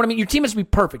 chances. You know what I mean? Your team has to be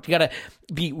perfect. You got to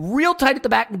be real tight at the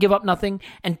back and give up nothing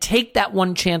and take that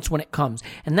one chance when it comes.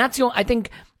 And that's the only, I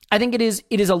think it is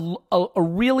a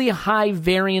really high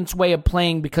variance way of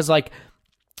playing because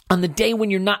on the day when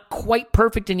you're not quite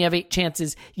perfect and you have 8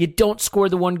 chances, you don't score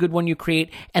the one good one you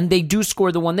create, and they do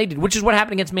score the one they did, which is what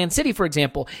happened against Man City, for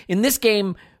example. In this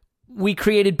game, we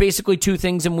created basically 2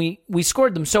 things and we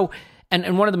scored them. So,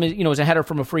 and one of them is a header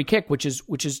from a free kick, which is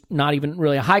not even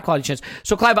really a high quality chance.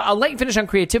 So, Clive, I'll let you finish on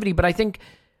creativity, but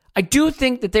I do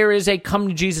think that there is a come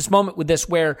to Jesus moment with this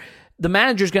where the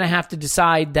manager is going to have to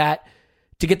decide that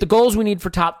to get the goals we need for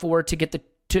top 4, to get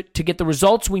the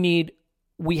results we need,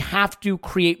 we have to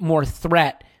create more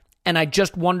threat. And I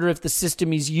just wonder if the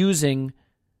system he's using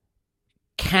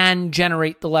can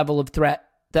generate the level of threat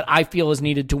that I feel is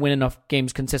needed to win enough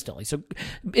games consistently. So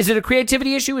is it a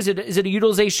creativity issue? Is it a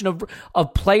utilization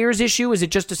of players issue? Is it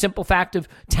just a simple fact of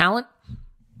talent?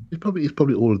 It's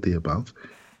probably all of the above.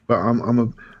 But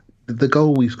the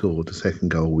goal we scored, the second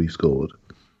goal we scored,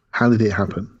 how did it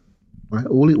happen? Right?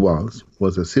 All it was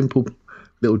a simple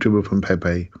little dribble from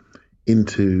Pepe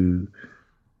into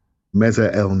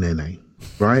Meza El Nene,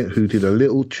 right, who did a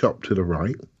little chop to the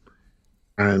right,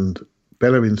 and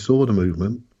Bellerin saw the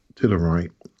movement to the right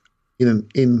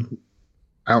in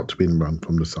out-spin run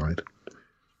from the side.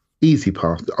 Easy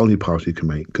pass, the only pass you can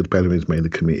make because Bellerin's made a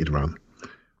committed run.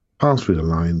 Pass through the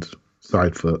lines,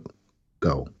 side foot,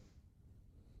 goal.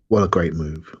 What a great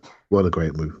move.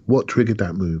 What triggered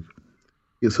that move?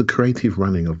 It's a creative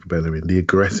running of Bellerin, the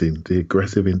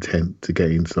aggressive intent to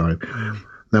get inside.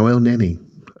 Now El Nene,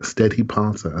 a steady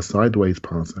passer, a sideways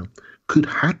passer,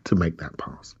 had to make that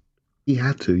pass. He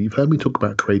had to. You've heard me talk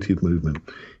about creative movement.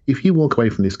 If you walk away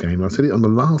from this game, I said it on the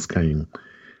last game,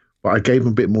 but I gave him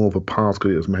a bit more of a pass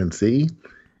because it was Man City.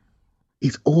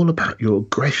 It's all about your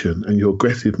aggression and your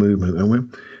aggressive movement. And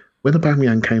when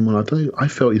Aubameyang came on, I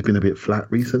felt he's been a bit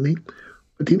flat recently.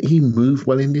 But didn't he move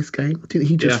well in this game? Didn't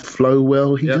he just flow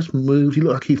well? He just moved. He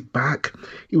looked like he's back.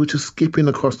 He was just skipping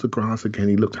across the grass again.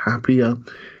 He looked happier.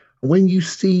 When you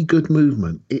see good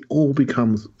movement, it all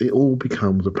becomes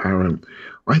apparent.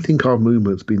 I think our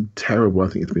movement's been terrible. I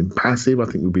think it's been passive. I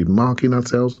think we've been marking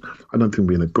ourselves. I don't think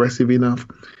we've been aggressive enough.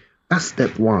 That's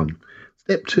step 1.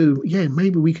 Step 2,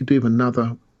 maybe we could do with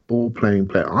another ball-playing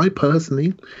player. I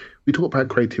personally, we talk about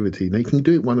creativity. Now, you can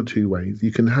do it one or two ways.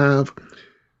 You can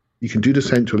do the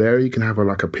central area. You can have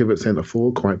a pivot centre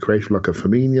forward, quite creative, like a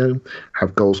Firmino,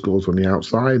 have goal scorers on the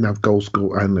outside, and have goal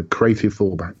score and the creative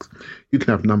fullbacks. You can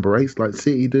have number 8s like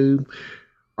City do.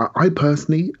 I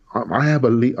personally, I have a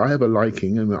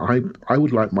liking, and I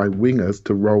would like my wingers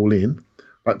to roll in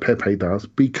like Pepe does,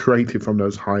 be creative from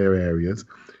those higher areas.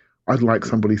 I'd like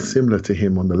somebody similar to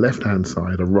him on the left-hand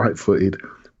side, a right-footed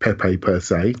Pepe per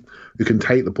se, who can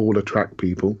take the ball, attract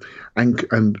people,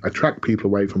 and attract people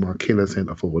away from our killer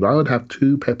centre forward. I would have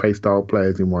 2 Pepe-style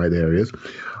players in wide areas.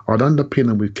 I'd underpin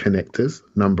them with connectors,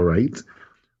 number 8s.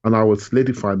 and I would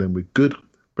solidify them with good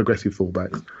progressive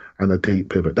fullbacks and a deep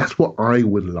pivot. That's what I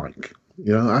would like.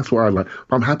 That's what I like.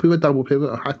 If I'm happy with a double pivot.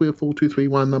 I'm happy with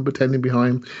 4-2-3-1, number 10 in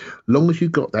behind. Long as you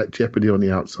got that jeopardy on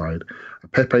the outside. A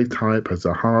Pepe type, a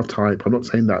Zaha type. I'm not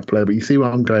saying that player, but you see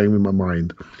where I'm going with my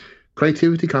mind.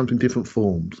 Creativity comes in different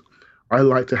forms. I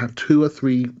like to have 2 or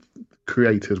 3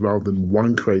 creators rather than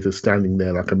one creator standing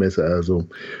there like a Mesut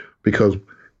Ozil, because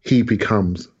he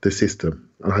becomes the system.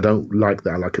 And I don't like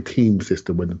that. I like a team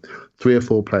system when 3 or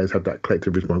 4 players have that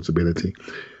collective responsibility.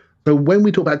 So when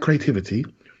we talk about creativity,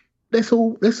 let's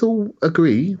all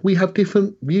agree we have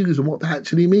different views on what that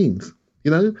actually means.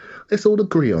 Let's all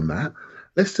agree on that.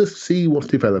 Let's just see what's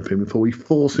developing before we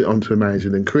force it onto a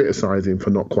manager and criticise him for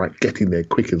not quite getting there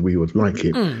quick as we would like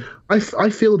him. I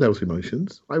feel those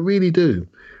emotions. I really do.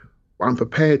 I'm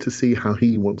prepared to see how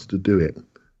he wants to do it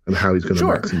and how he's going to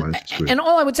maximise it. And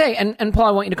all I would say, and Paul,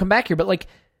 I want you to come back here, but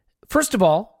first of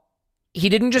all, he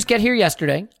didn't just get here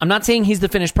yesterday. I'm not saying he's the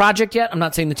finished project yet. I'm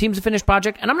not saying the team's the finished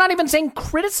project. And I'm not even saying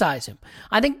criticize him.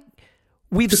 I think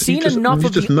we've seen enough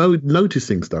of... You're just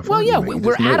noticing stuff. Well, yeah,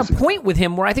 we're at a point with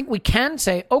him where I think we can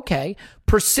say, okay,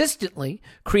 persistently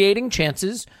creating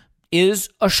chances is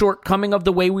a shortcoming of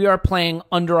the way we are playing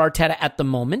under Arteta at the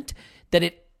moment, that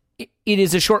it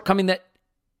is a shortcoming that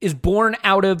is born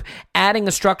out of adding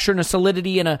a structure and a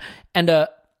solidity and a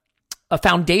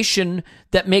foundation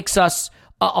that makes us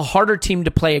a harder team to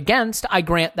play against. I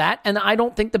grant that, and I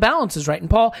don't think the balance is right. And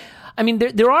Paul, I mean,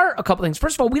 there are a couple things.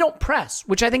 First of all, we don't press,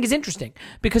 which I think is interesting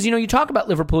because, you talk about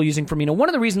Liverpool using Firmino. One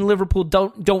of the reasons Liverpool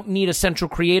don't need a central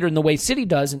creator in the way City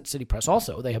does, and City press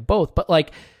also, they have both,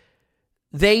 but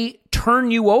they turn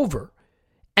you over.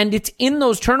 And it's in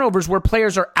those turnovers where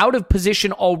players are out of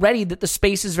position already that the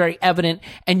space is very evident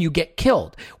and you get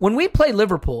killed. When we play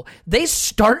Liverpool, they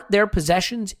start their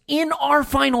possessions in our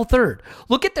final third.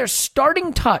 Look at their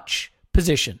starting touch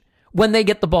position when they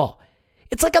get the ball.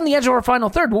 It's on the edge of our final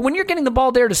third. Well, when you're getting the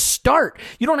ball there to start,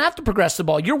 you don't have to progress the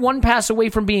ball. You're one pass away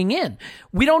from being in.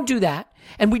 We don't do that.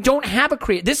 And we don't have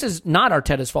this is not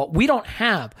Arteta's fault. We don't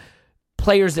have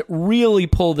players that really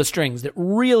pull the strings, that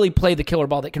really play the killer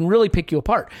ball, that can really pick you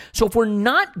apart. So if we're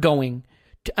not going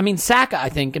to, Saka, I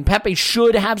think, and Pepe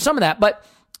should have some of that, but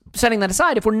setting that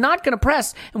aside, if we're not going to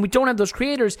press and we don't have those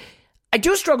creators, I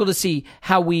do struggle to see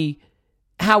how we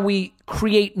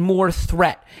create more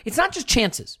threat. It's not just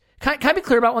chances. Can I be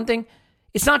clear about one thing?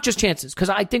 It's not just chances, because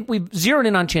I think we've zeroed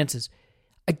in on chances.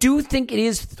 I do think it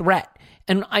is threat.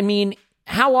 And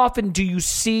how often do you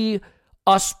see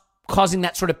us causing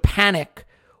that sort of panic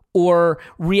or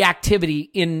reactivity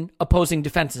in opposing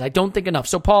defenses? I don't think enough.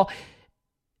 So, Paul,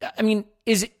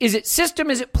 is it system?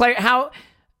 Is it player? How?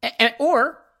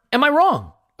 Or am I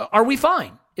wrong? Are we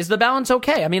fine? Is the balance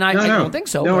okay? I don't think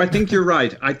so. No, I think you're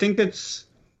right. I think it's...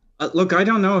 look, I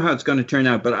don't know how it's going to turn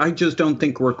out, but I just don't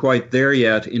think we're quite there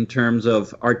yet in terms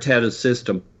of Arteta's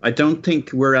system. I don't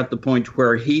think we're at the point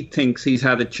where he thinks he's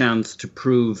had a chance to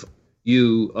prove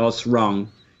us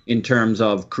wrong in terms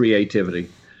of creativity.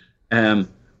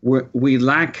 We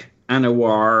lack an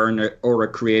Aouar or a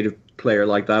creative player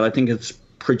like that. I think it's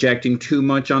projecting too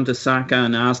much onto Saka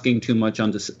and asking too much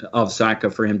of Saka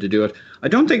for him to do it. I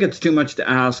don't think it's too much to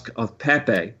ask of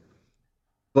Pepe,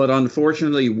 but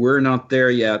unfortunately we're not there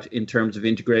yet in terms of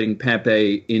integrating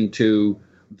Pepe into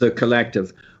the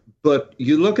collective. But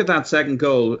you look at that second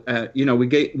goal,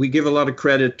 we give a lot of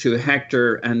credit to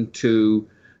Hector and to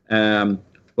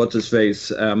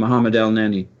Mohamed El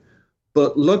Neni.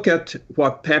 But look at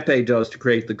what Pepe does to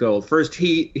create the goal. First,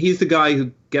 he's the guy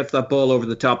who gets that ball over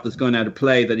the top that's going out of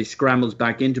play, that he scrambles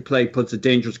back into play, puts a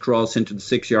dangerous cross into the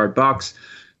 6-yard box.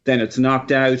 Then it's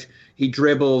knocked out. He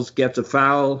dribbles, gets a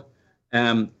foul.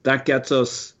 That gets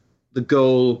us the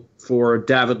goal for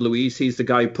David Luiz. He's the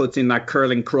guy who puts in that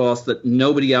curling cross that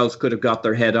nobody else could have got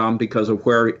their head on because of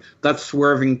where that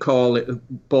swerving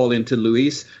ball into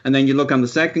Luiz. And then you look on the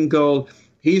second goal,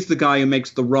 he's the guy who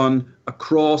makes the run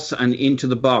across and into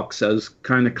the box, as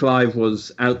kind of Clive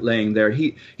was outlaying there.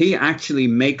 He actually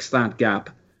makes that gap.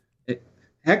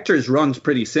 Hector's run's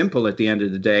pretty simple at the end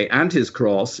of the day, and his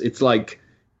cross. It's like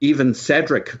even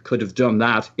Cedric could have done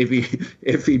that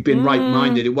if he'd been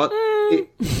right-minded. It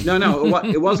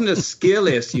wasn't a skill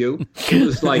issue. It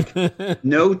was like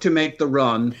know to make the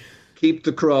run, keep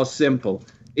the cross simple.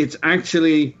 It's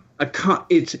actually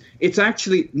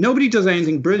nobody does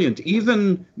anything brilliant.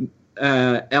 Even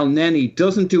El Neni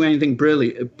doesn't do anything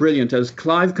brilliant. As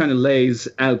Clive kind of lays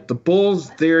out, the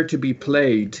ball's there to be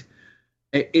played.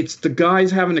 It's the guys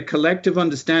having a collective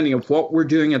understanding of what we're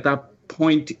doing at that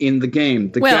point in the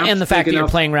game. And the fact that you're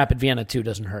playing Rapid Vienna too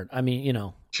doesn't hurt. I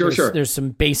mean, Sure. There's some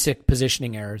basic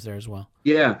positioning errors there as well.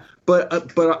 Yeah,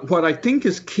 but what I think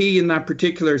is key in that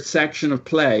particular section of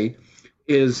play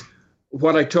is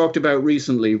what I talked about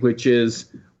recently, which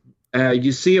is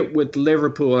you see it with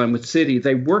Liverpool and with City.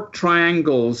 They work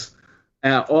triangles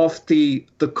off the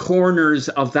corners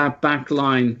of that back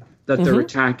line that they're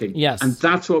attacking. Yes. And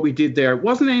that's what we did there. It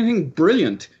wasn't anything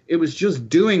brilliant. It was just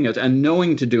doing it and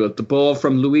knowing to do it. The ball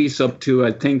from Luis up to,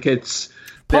 I think it's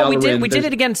Paul, we did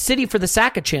it against City for the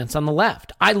Saka chance on the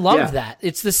left. I love that.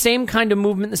 It's the same kind of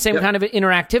movement, the same kind of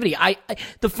interactivity.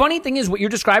 The funny thing is what you're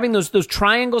describing, those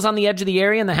triangles on the edge of the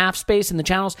area and the half space and the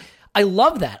channels, I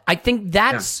love that. I think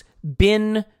that's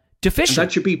been deficient. And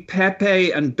that should be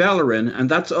Pepe and Bellerin, and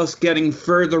that's us getting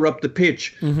further up the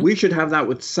pitch. We should have that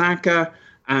with Saka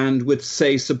and with,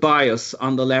 say, Ceballos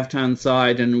on the left-hand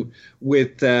side, and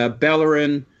with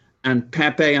Bellerin and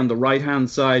Pepe on the right-hand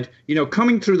side.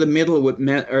 Coming through the middle with,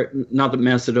 not that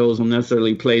Mesut Ozil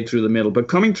necessarily played through the middle, but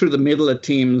coming through the middle of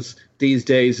teams these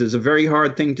days is a very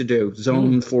hard thing to do.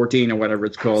 Zone 14 or whatever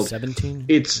it's called. 17.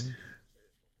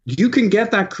 You can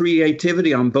get that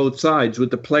creativity on both sides with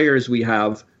the players we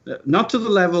have, not to the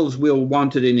levels we'll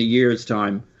want it in a year's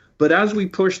time, but as we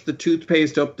push the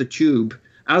toothpaste up the tube,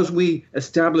 as we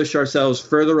establish ourselves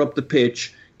further up the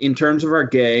pitch in terms of our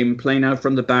game, playing out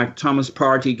from the back, Thomas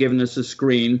Partey giving us a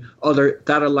screen,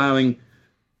 that allowing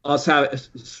us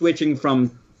switching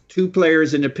from 2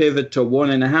 players in a pivot to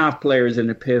 1.5 players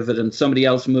in a pivot, and somebody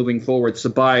else moving forward,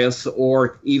 Ceballos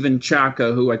or even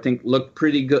Xhaka, who I think looked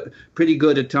pretty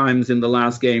good at times in the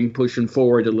last game, pushing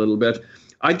forward a little bit.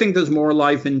 I think there's more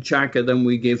life in Xhaka than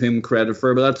we give him credit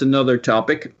for, but that's another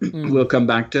topic we'll come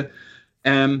back to.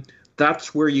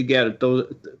 That's where you get it,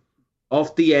 those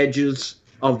off the edges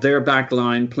of their back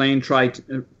line, playing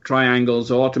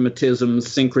triangles, automatisms,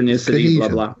 synchronicity, cohesion. Blah,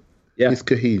 blah. Yeah. It's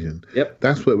cohesion. Yep.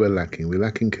 That's what we're lacking. We're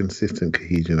lacking consistent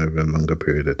cohesion over a longer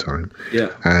period of time. Yeah.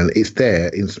 And it's there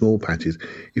in small patches.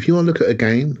 If you want to look at a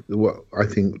game, what I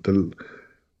think from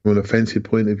an offensive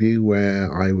point of view,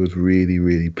 where I was really,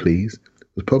 really pleased,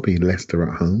 was probably Leicester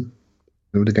at home.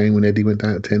 Remember the game when Eddie went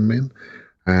out at 10 men?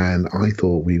 And I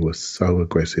thought we were so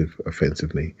aggressive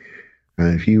offensively.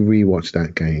 And if you rewatch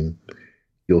that game,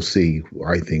 you'll see,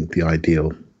 I think, the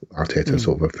ideal Arteta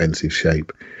sort of offensive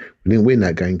shape. We didn't win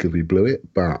that game because we blew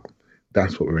it, but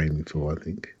that's what we're aiming for, I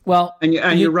think. Well, and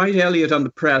you're right, Elliot, on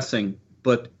the pressing.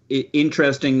 But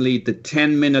interestingly, the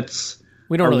 10 minutes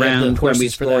we don't really have the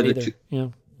horses for that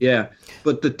either. Yeah,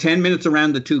 but the 10 minutes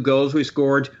around the 2 goals we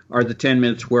scored are the 10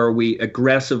 minutes where we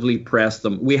aggressively pressed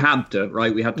them. We had to,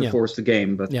 right? We had to force the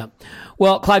game. But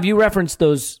well, Clive, you referenced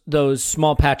those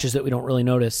small patches that we don't really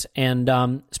notice. And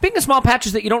speaking of small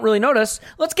patches that you don't really notice,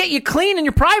 let's get you clean in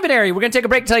your private area. We're going to take a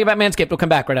break to tell you about Manscaped. We'll come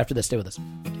back right after this. Stay with us.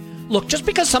 Look, just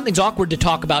because something's awkward to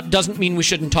talk about doesn't mean we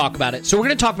shouldn't talk about it. So we're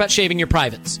going to talk about shaving your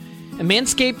privates. And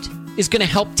Manscaped is going to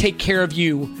help take care of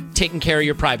you taking care of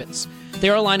your privates.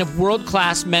 They're a line of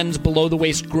world-class men's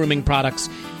below-the-waist grooming products.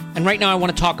 And right now I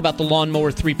want to talk about the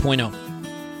Lawnmower 3.0.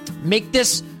 Make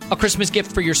this a Christmas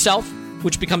gift for yourself,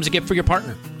 which becomes a gift for your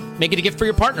partner. Make it a gift for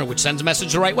your partner, which sends a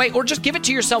message the right way. Or just give it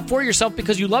to yourself for yourself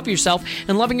because you love yourself,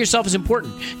 and loving yourself is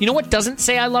important. You know what doesn't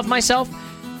say I love myself?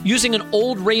 Using an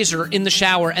old razor in the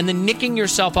shower and then nicking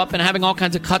yourself up and having all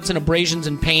kinds of cuts and abrasions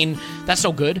and pain. That's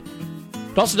no good.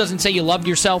 It also doesn't say you love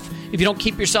yourself if you don't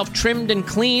keep yourself trimmed and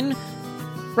clean.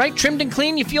 Right? Trimmed and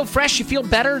clean, you feel fresh, you feel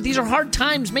better. These are hard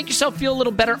times. Make yourself feel a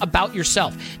little better about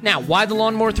yourself. Now, why the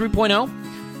Lawnmower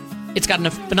 3.0? It's got a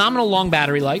phenomenal long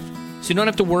battery life, so you don't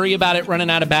have to worry about it running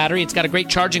out of battery. It's got a great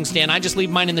charging stand. I just leave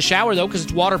mine in the shower, though, because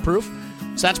it's waterproof,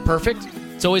 so that's perfect.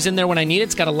 It's always in there when I need it.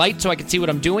 It's got a light so I can see what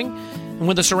I'm doing. And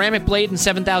with a ceramic blade and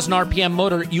 7,000 RPM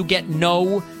motor, you get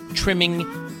no trimming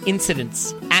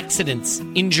incidents, accidents,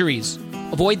 injuries.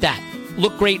 Avoid that.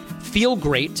 Look great, feel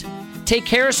great. Take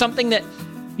care of something that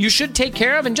you should take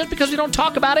care of, and just because we don't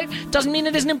talk about it doesn't mean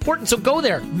it isn't important. So go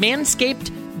there,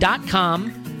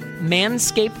 manscaped.com,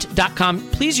 manscaped.com.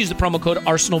 Please use the promo code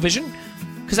ArsenalVision,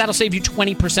 because that'll save you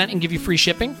 20% and give you free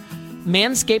shipping.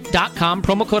 Manscaped.com,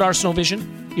 promo code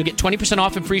ArsenalVision. You'll get 20%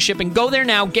 off and free shipping. Go there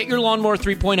now, get your Lawnmower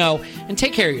 3.0, and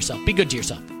take care of yourself. Be good to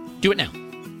yourself. Do it now.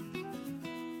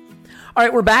 All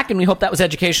right, we're back, and we hope that was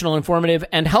educational, informative,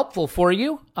 and helpful for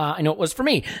you. I know it was for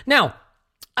me. Now,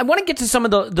 I want to get to some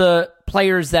of the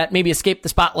players that maybe escape the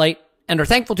spotlight and are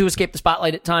thankful to escape the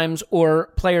spotlight at times, or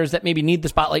players that maybe need the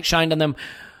spotlight shined on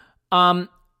them.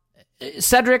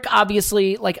 Cedric,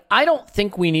 obviously, I don't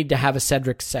think we need to have a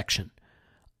Cedric section.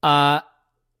 I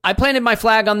planted my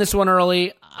flag on this one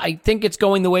early. I think it's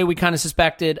going the way we kind of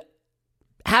suspected.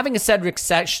 having a Cedric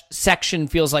section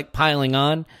feels like piling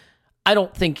on. I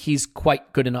don't think he's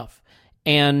quite good enough.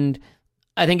 And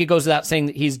I think it goes without saying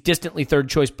that he's distantly third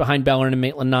choice behind Bellerin and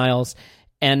Maitland-Niles.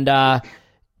 And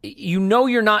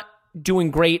you're not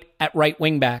doing great at right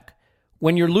wing back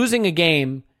when you're losing a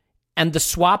game and the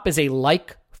swap is a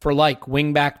like for like,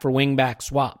 wing back for wing back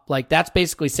swap. Like, that's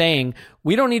basically saying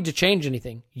we don't need to change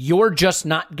anything. You're just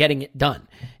not getting it done.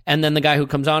 And then the guy who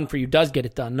comes on for you does get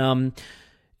it done. And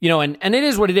it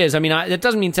is what it is. I mean, it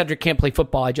doesn't mean Cedric can't play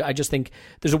football. I just think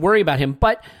there's a worry about him.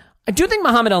 But I do think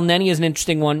Mohamed El-Neni is an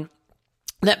interesting one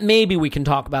that maybe we can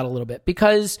talk about a little bit,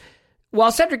 because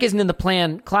while Cedric isn't in the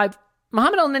plan, Clive,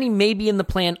 Mohamed El-Neni may be in the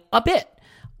plan a bit.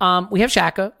 We have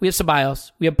Xhaka, we have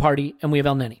Ceballos, we have Partey, and we have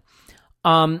El-Neni.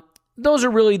 Those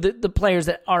are really the players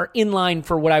that are in line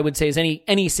for what I would say is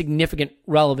any significant,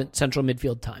 relevant central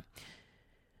midfield time.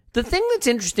 The thing that's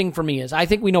interesting for me is I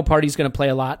think we know Partey's going to play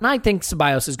a lot, and I think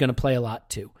Ceballos is going to play a lot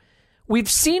too.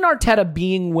 We've seen Arteta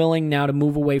being willing now to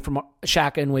move away from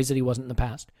Xhaka in ways that he wasn't in the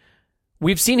past.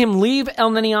 We've seen him leave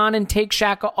El-Neni on and take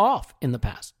Xhaka off in the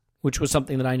past, which was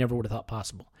something that I never would have thought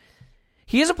possible.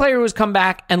 He is a player who has come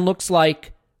back and looks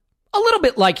like a little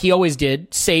bit like he always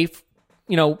did, safe,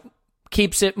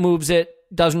 keeps it, moves it,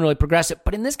 doesn't really progress it.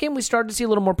 But in this game, we started to see a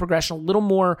little more progression, a little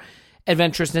more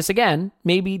adventurousness. Again,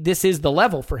 maybe this is the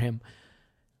level for him.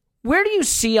 Where do you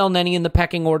see El-Neni in the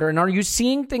pecking order? And are you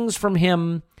seeing things from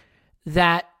him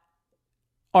that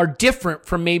are different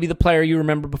from maybe the player you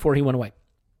remember before he went away?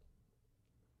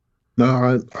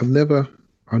 No, I've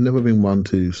never been one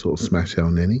to sort of smash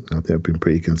El-Neni. I think I've been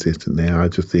pretty consistent there. I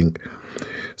just think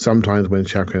sometimes when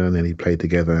Xhaka and El-Neni play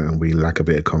together and we lack a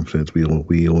bit of confidence, we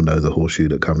all know the horseshoe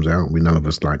that comes out. None of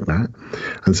us like that.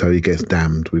 And so he gets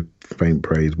damned with faint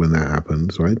praise when that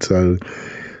happens, right? So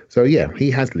yeah,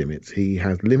 he has limits. He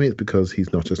has limits because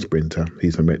he's not a sprinter.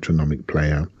 He's a metronomic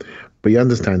player. But he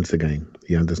understands the game.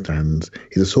 He understands.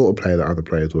 He's the sort of player that other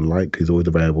players will like. He's always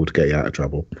available to get you out of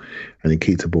trouble. And he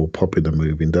keeps the ball popping and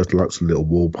moving, does lots of little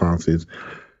wall passes,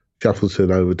 shuffles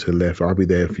it over to the left. I'll be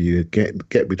there for you.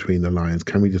 Get between the lines.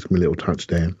 Can we just give me a little touch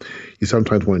there? You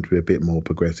sometimes want it to be a bit more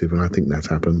progressive, and I think that's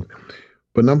happened.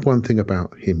 But number one thing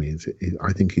about him is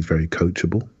I think he's very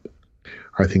coachable.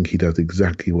 I think he does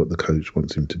exactly what the coach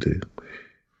wants him to do.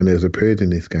 And there's a period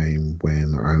in this game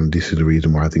when, and this is the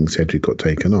reason why I think Cedric got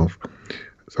taken off,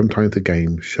 sometimes the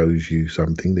game shows you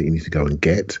something that you need to go and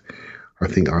get. I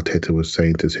think Arteta was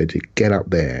saying to Cedric, get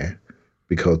up there,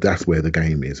 because that's where the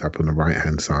game is, up on the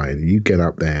right-hand side. You get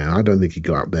up there. I don't think he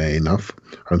got up there enough.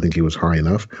 I don't think he was high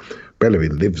enough.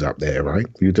 Bellerin lives up there, right?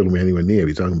 You don't want anywhere near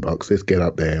his own box. Let's get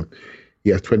up there. He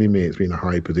has 20 minutes being in a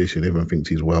high position. Everyone thinks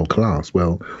he's world-class.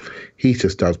 Well, he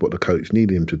just does what the coach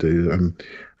needed him to do. And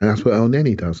that's what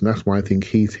El-Neni does. And that's why I think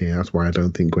he's here. That's why I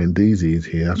don't think Guendouzi is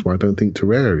here. That's why I don't think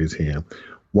Torreira is here.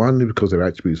 One, because their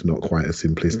attributes are not quite as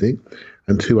simplistic.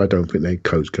 And two, I don't think their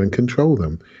coach can control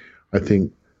them. I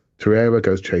think Torreira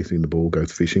goes chasing the ball,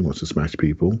 goes fishing, wants to smash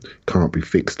people, can't be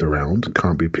fixed around,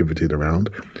 can't be pivoted around.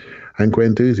 And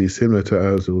Guendouzi, similar to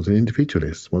Ozil's, an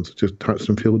individualist, wants to just touch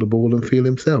and feel the ball and feel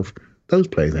himself. Those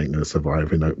players ain't going to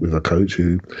survive with a coach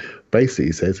who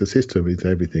basically says the system is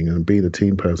everything and being a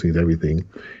team person is everything.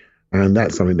 And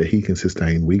that's something that he can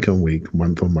sustain week on week,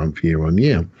 month on month, year on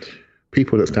year.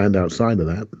 People that stand outside of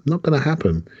that, not going to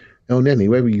happen. El-Neni,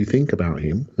 whatever you think about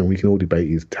him, and we can all debate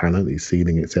his talent, his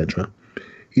ceiling, etc.,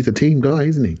 he's a team guy,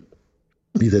 isn't he?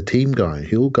 He's a team guy.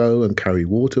 He'll go and carry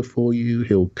water for you.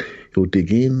 He'll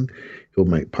dig in. He'll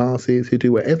make passes. He'll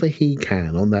do whatever he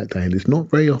can on that day. And it's not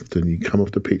very often you come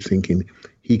off the pitch thinking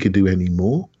he could do any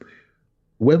more.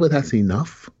 Whether that's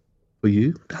enough for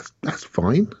you, that's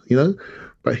fine,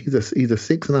 But he's a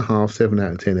 6.5, 7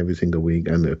 out of 10 every single week,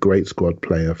 and a great squad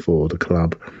player for the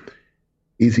club.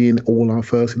 Is he in all our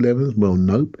first 11s? Well,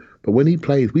 nope. But when he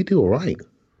plays, we do all right.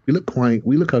 We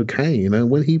look okay,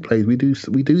 When he plays, we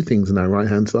do things on our right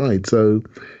hand side. So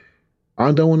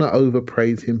I don't want to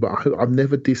overpraise him, but I've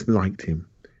never disliked him,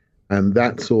 and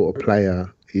that sort of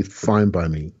player is fine by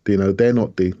me. They're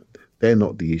not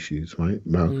the issues, right?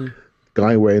 No,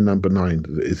 guy wearing number 9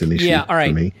 is an issue. Yeah, all right.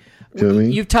 For me. Do you know what I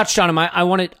mean? You've touched on him. I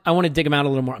want to dig him out a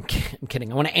little more. I'm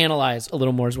kidding. I want to analyze a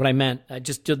little more is what I meant. I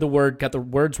just got the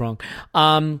words wrong.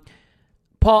 Paul,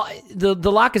 the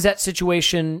Lacazette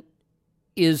situation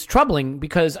is troubling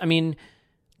because,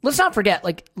 let's not forget,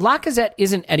 Lacazette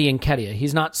isn't Eddie Nketiah.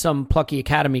 He's not some plucky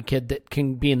academy kid that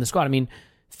can be in the squad.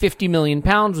 £50 million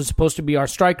was supposed to be our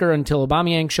striker until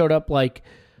Aubameyang showed up,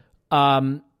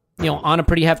 on a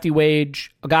pretty hefty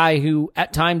wage, a guy who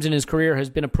at times in his career has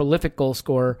been a prolific goal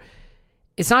scorer.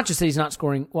 it's not just that he's not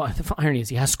scoring. Well, the irony is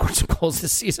he has scored some goals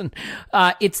this season.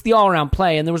 It's the all-around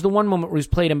play, and there was the one moment where he's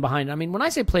played him behind. I mean, when I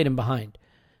say played him behind,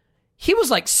 he was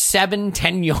like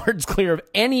 7-10 yards clear of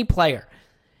any player.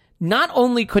 Not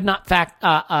only could not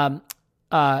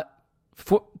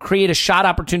create a shot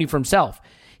opportunity for himself,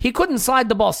 he couldn't slide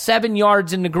the ball 7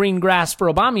 yards into green grass for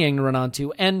Aubameyang to run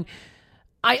onto. And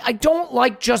I don't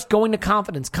like just going to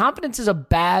confidence. Confidence is a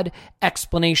bad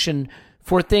explanation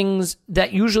for things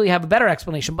that usually have a better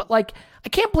explanation. But like, I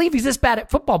can't believe he's this bad at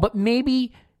football. But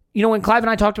maybe, you know, when Clive and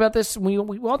I talked about this, we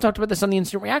all talked about this on the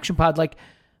Instant Reaction Pod, like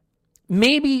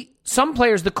maybe some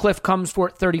players the cliff comes for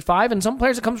at 35 and some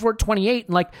players it comes for at 28.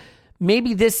 And like,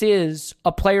 maybe this is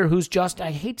a player who's just,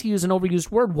 I hate to use an overused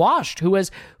word, washed, who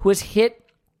has hit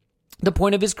the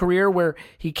point of his career where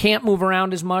he can't move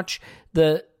around as much.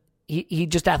 He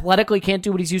just athletically can't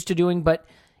do what he's used to doing, but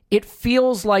it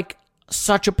feels like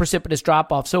such a precipitous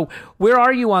drop-off. So where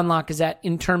are you on Lacazette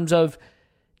in terms of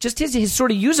just his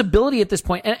sort of usability at this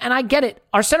point? And I get it.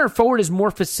 Our center forward is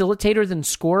more facilitator than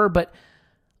scorer, but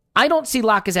I don't see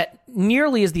Lacazette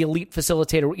nearly as the elite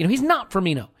facilitator. You know, he's not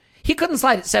Firmino. He couldn't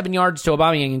slide it 7 yards to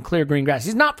Aubameyang in clear green grass.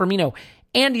 He's not Firmino,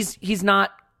 and he's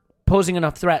not posing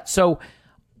enough threat. So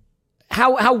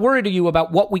how worried are you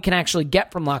about what we can actually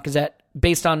get from Lacazette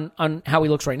based on how he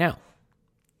looks right now?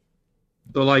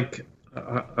 So, like,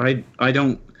 I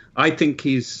think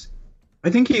he's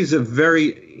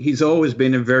always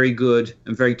been a very good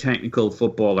and very technical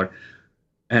footballer.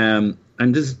 And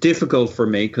this is difficult for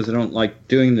me because I don't like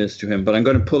doing this to him, but I'm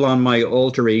going to pull on my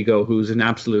alter ego, who's an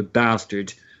absolute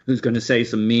bastard, who's going to say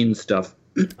some mean stuff.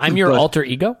 I'm your alter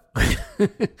ego?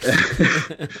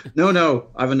 No,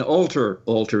 I have an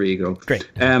alter ego. Great.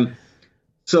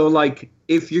 So, like,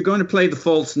 if you're going to play the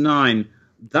false nine,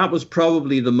 that was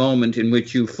probably the moment in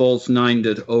which you false nined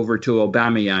it over to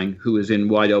Aubameyang, who is in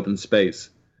wide open space.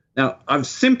 Now, I've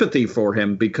sympathy for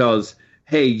him because,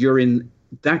 hey, you're in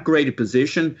that great a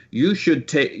position. You should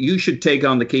take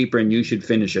on the keeper and you should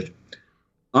finish it.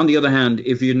 On the other hand,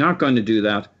 if you're not going to do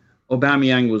that,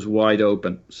 Aubameyang was wide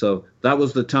open. So that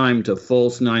was the time to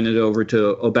false nine it over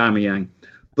to Aubameyang.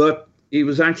 But he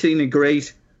was actually in a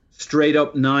great straight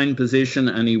up 9 position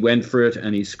and he went for it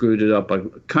and he screwed it up.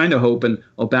 I'm kind of hoping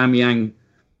Aubameyang,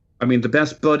 I mean, the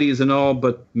best buddies and all,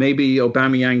 but maybe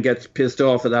Aubameyang gets pissed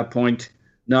off at that point,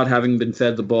 not having been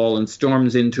fed the ball, and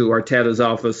storms into Arteta's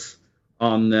office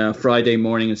on Friday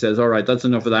morning and says, all right, that's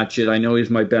enough of that shit. I know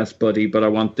he's my best buddy, but I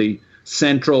want the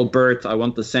central berth. I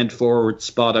want the cent forward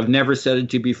spot. I've never said it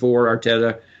to you before,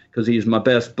 Arteta, because he's my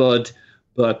best bud,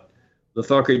 but the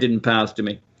fucker didn't pass to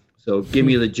me. So give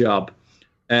me the job.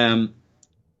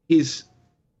 His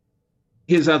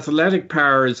athletic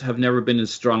powers have never been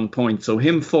his strong point. So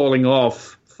him falling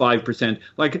off 5%,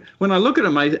 like when I look at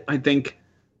him, I think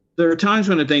there are times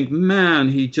when I think, man,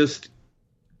 he doesn't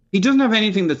have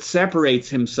anything that separates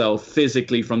himself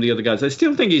physically from the other guys. I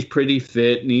still think he's pretty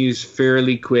fit and he's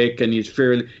fairly quick and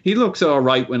he looks all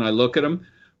right when I look at him,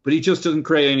 but he just doesn't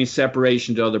create any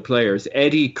separation to other players.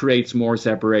 Eddie creates more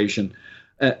separation.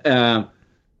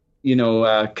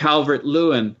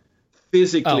 Calvert-Lewin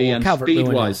physically and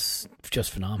speed-wise is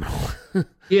just phenomenal.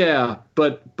 Yeah,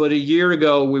 but a year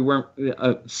ago we weren't.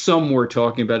 Some were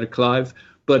talking about it, Clive,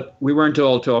 but we weren't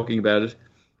all talking about it.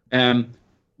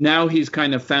 Now he's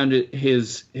kind of found it.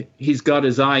 He's got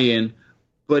his eye in,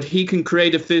 but he can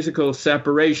create a physical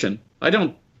separation. I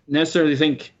don't necessarily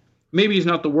think maybe he's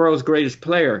not the world's greatest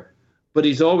player, but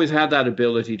he's always had that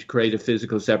ability to create a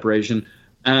physical separation.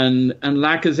 And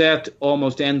Lacazette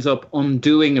almost ends up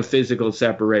undoing a physical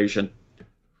separation.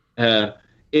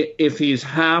 If he's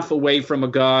half away from a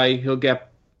guy,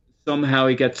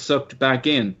 he gets sucked back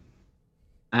in,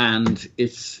 and for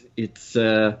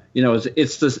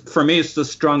me it's the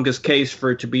strongest case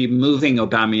for it to be moving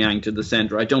Aubameyang to the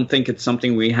center. I don't think it's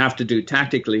something we have to do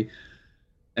tactically,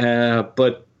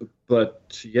 but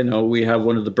we have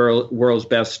one of the world's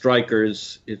best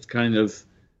strikers. It's kind of.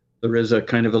 There is a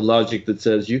kind of a logic that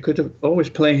says you could always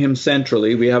play him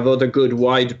centrally. We have other good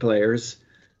wide players.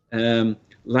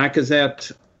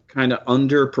 Lacazette kind of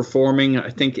underperforming,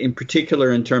 I think, in particular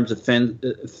in terms of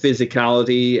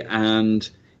physicality and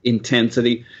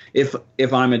intensity.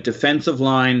 If I'm a defensive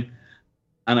line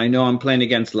and I know I'm playing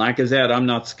against Lacazette, I'm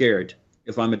not scared.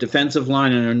 If I'm a defensive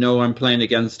line and I know I'm playing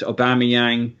against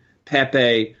Aubameyang,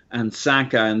 Pepe and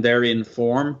Saka and they're in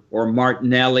form, or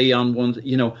Martinelli on one,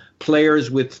 players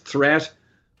with threat.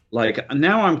 Like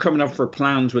now I'm coming up for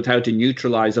plans with how to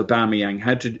neutralize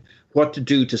Aubameyang, what to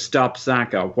do to stop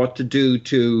Saka, what to do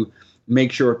to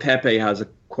make sure Pepe has a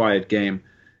quiet game.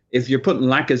 If you're putting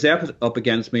Lacazette up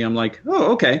against me, I'm like,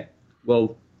 oh, okay.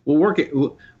 Well, we'll work it.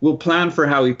 We'll plan for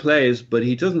how he plays, but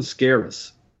he doesn't scare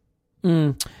us.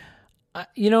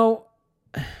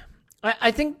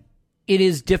 I think it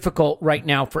is difficult right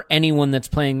now for anyone that's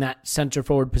playing that center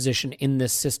forward position in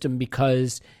this system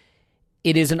because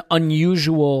it is an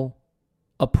unusual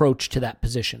approach to that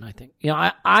position, I think.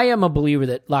 I am a believer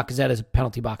that Lacazette is a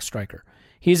penalty box striker.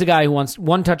 He's a guy who wants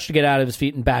one touch to get out of his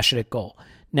feet and bash it at goal.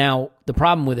 Now, the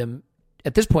problem with him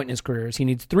at this point in his career is he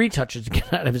needs 3 touches to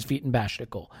get out of his feet and bash it at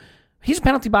goal. He's a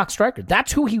penalty box striker.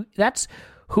 That's who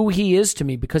he is to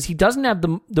me because he doesn't have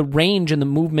the range and the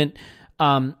movement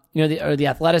the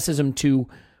athleticism to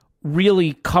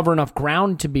really cover enough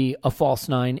ground to be a false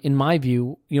 9, in my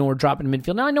view, or drop in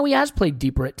midfield. Now, I know he has played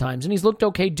deeper at times, and he's looked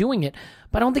okay doing it,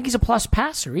 but I don't think he's a plus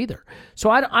passer either. So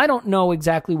I don't know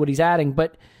exactly what he's adding,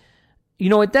 but,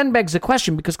 it then begs the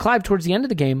question, because Clive, towards the end of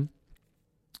the game,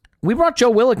 we brought Joe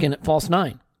Willock in at false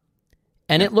 9,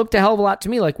 and it looked a hell of a lot to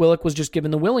me like Willock was just given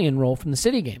the Willian role from the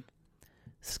City game.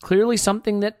 It's clearly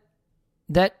something that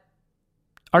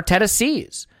Arteta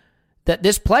sees. That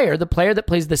this player, the player that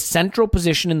plays the central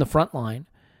position in the front line,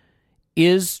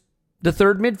 is the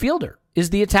third midfielder,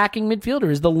 is the attacking midfielder,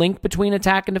 is the link between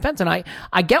attack and defense. And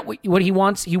I get what he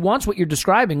wants. He wants what you're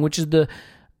describing, which is the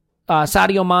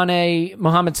Sadio Mane,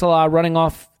 Mohamed Salah running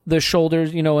off the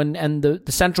shoulders, and the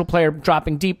central player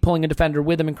dropping deep, pulling a defender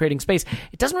with him and creating space.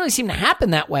 It doesn't really seem to happen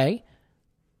that way.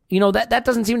 That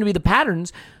doesn't seem to be the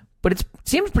patterns. But it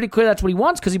seems pretty clear that's what he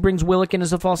wants because he brings Willock in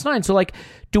as a false 9. So,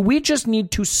 do we just need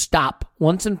to stop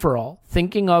once and for all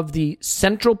thinking of the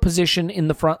central position in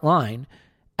the front line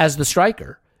as the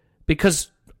striker?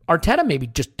 Because Arteta maybe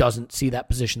just doesn't see that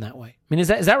position that way. I mean, is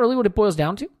that really what it boils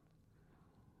down to?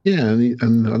 Yeah, and you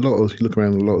look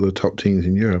around a lot of the top teams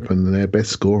in Europe, and their best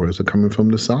scorers are coming from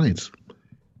the sides.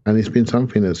 And it's been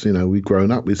something that's, we've grown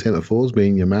up with centre forwards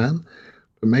being your man.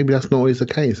 But maybe that's not always the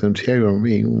case. And Thierry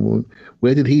Henry,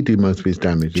 where did he do most of his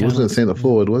damage? It wasn't a centre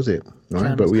forward, was it?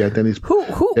 Right. But we had Dennis.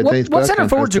 What centre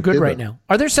forwards are good right now?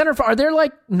 Are there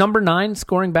like number 9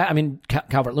 scoring back? I mean,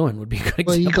 Calvert-Lewin would be a good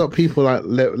example. Well, you got people like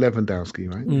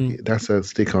Lewandowski, right? That's a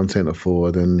stick-on centre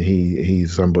forward, and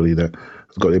he's somebody that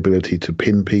has got the ability to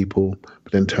pin people,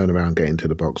 but then turn around and get into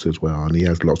the box as well. And he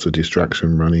has lots of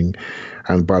distraction running.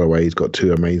 And by the way, he's got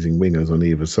 2 amazing wingers on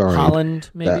either side. Haaland,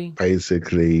 maybe?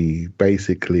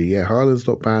 Basically, yeah, Haaland's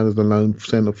not bad as a lone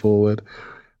centre forward.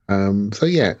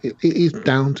 It is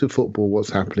down to football what's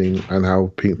happening and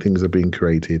how things are being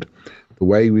created. The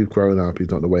way we've grown up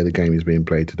is not the way the game is being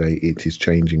played today. It is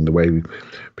changing. The way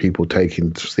people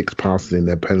taking 6 passes in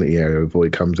their penalty area before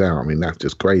it comes out. I mean, that's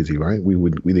just crazy, right?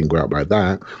 We didn't grow up like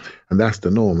that, and that's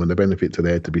the norm. And the benefits are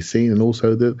there to be seen, and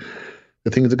also the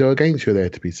things that go against you are there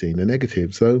to be seen, the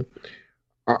negative. So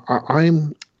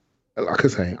I'm like I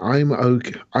say, I'm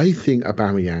okay. I think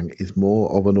Aubameyang is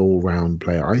more of an all-round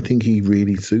player. I think he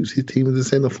really suits his team as a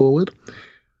centre forward.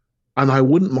 And I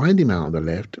wouldn't mind him out on the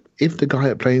left if the guy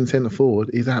at playing centre forward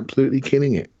is absolutely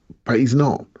killing it. But he's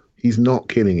not. He's not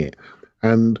killing it.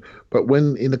 But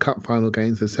when in the cup final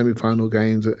games, the semi-final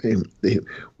games,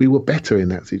 we were better in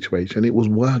that situation. It was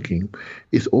working.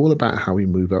 It's all about how we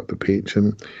move up the pitch.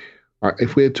 And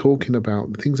if we're talking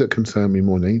about the things that concern me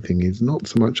more than anything is not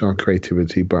so much our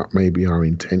creativity, but maybe our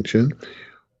intention.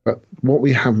 But what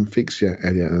we haven't fixed yet,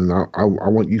 Elliot, and I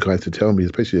want you guys to tell me,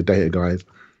 especially the data guys,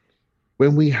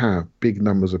 when we have big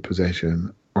numbers of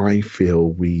possession, I feel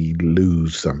we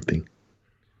lose something.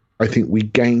 I think we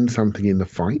gain something in the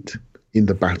fight, in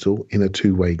the battle, in a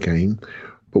two-way game.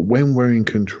 But when we're in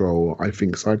control, I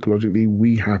think psychologically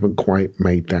we haven't quite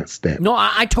made that step. No,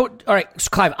 all right,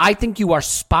 Clive, I think you are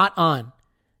spot on.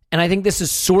 And I think this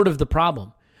is sort of the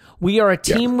problem. We are a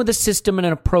team with a system and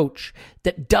an approach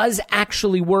that does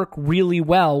actually work really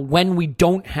well when we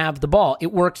don't have the ball.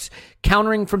 It works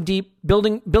countering from deep,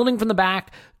 building from the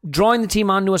back, drawing the team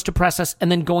onto us to press us,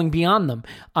 and then going beyond them.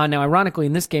 Now, ironically,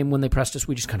 in this game, when they pressed us,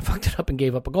 we just kind of fucked it up and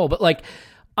gave up a goal. But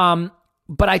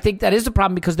but I think that is the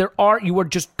problem because you are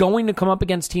just going to come up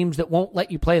against teams that won't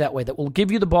let you play that way, that will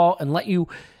give you the ball and let you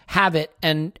have it,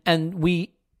 and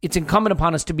it's incumbent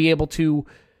upon us to be able to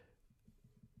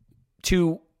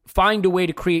find a way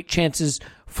to create chances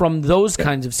from those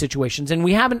kinds of situations, and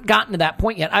we haven't gotten to that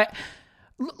point yet.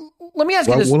 Let me ask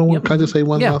you this. Can I just say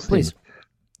one last please. thing?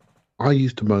 I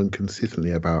used to moan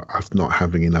consistently about us not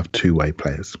having enough two-way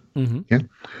players. Mm-hmm. Yeah,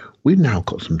 we've now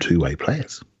got some two-way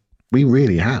players. We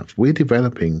really have. We're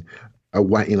developing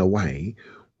in a way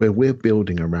where we're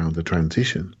building around the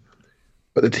transition.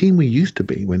 But the team we used to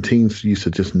be, when teams used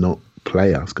to just not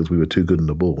play us because we were too good on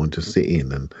the ball and just sit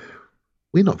in and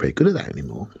We're not very good at that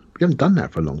anymore. We haven't done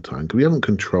that for a long time because we haven't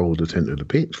controlled the centre of the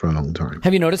pitch for a long time.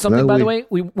 Have you noticed something, by the way?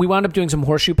 We wound up doing some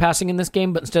horseshoe passing in this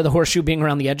game, but instead of the horseshoe being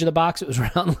around the edge of the box, it was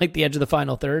around like the edge of the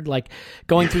final third, like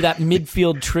going through that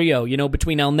midfield trio,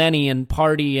 between El Neni and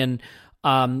Partey and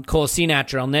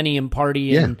Kolasinac, or El Neni and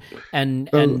Partey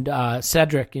and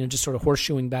Cedric, just sort of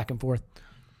horseshoeing back and forth.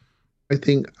 I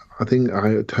think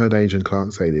I heard Adrian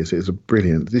Clark say this. It's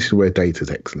brilliant. This is where data's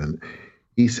excellent.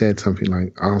 He said something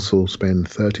like Arsenal spend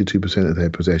 32% of their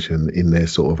possession in their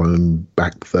sort of own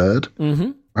back third.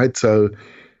 Mm-hmm. Right? So,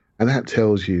 and that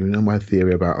tells you, my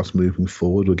theory about us moving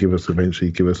forward will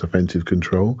eventually give us offensive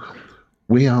control.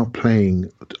 We are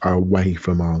playing away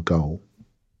from our goal.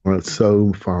 Right?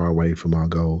 So far away from our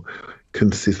goal,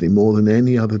 consistently, more than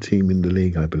any other team in the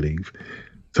league, I believe.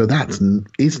 So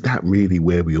is that really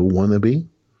where we all want to be?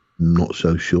 Not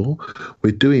so sure.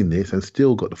 We're doing this and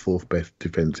still got the fourth best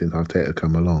defence in Arteta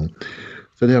come along.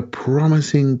 So there are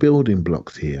promising building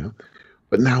blocks here.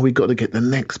 But now we've got to get the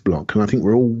next block. And I think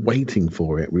we're all waiting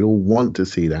for it. We all want to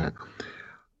see that.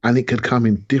 And it could come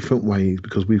in different ways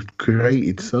because we've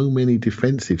created so many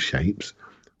defensive shapes.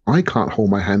 I can't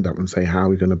hold my hand up and say how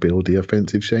we're going to build the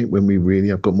offensive shape when we really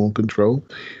have got more control.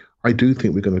 I do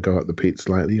think we're going to go up the pitch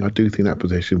slightly. I do think that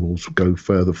possession will go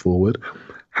further forward.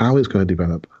 How it's going to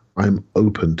develop, I'm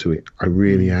open to it. I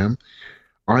really am.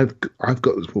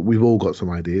 We've all got some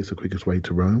ideas, the quickest way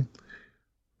to Rome,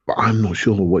 but I'm not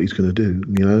sure what he's going to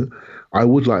do. I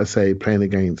would like to say playing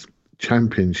against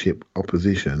championship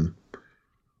opposition,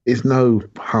 it's no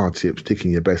hardship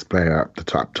sticking your best player up the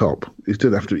top. You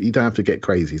don't have to get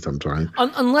crazy sometimes.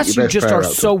 Unless you just are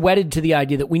so wedded to the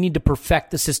idea that we need to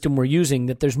perfect the system we're using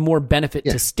that there's more benefit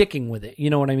to sticking with it. You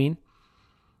know what I mean?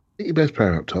 Get your best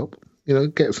player up top.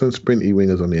 Get some sprinty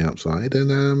wingers on the outside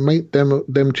and make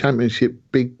them championship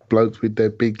big blokes with their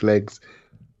big legs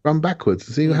run backwards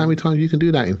and see how many times you can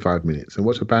do that in 5 minutes and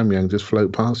watch Aubameyang just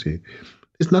float past you.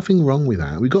 There's nothing wrong with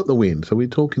that. We got the win. So we're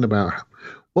talking about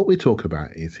what we talk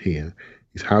about is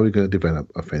how we're going to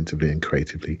develop offensively and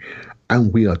creatively.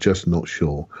 And we are just not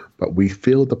sure. But we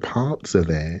feel the parts are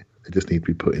there. They just need to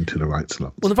be put into the right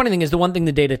slots. Well, the funny thing is, the one thing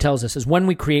the data tells us is when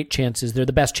we create chances, they're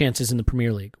the best chances in the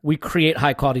Premier League. We create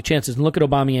high-quality chances. And look at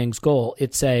Aubameyang's goal.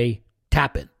 It's a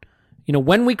tap-in.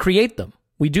 When we create them,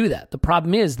 we do that. The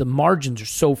problem is the margins are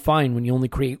so fine when you only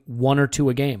create one or two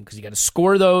a game because you got to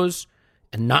score those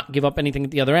and not give up anything at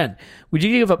the other end. We did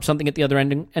give up something at the other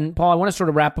end. And Paul, I want to sort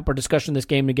of wrap up our discussion of this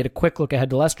game and get a quick look ahead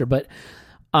to Leicester. But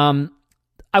I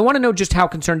want to know just how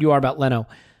concerned you are about Leno.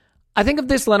 I think of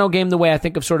this Leno game the way I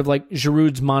think of sort of like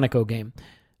Giroud's Monaco game.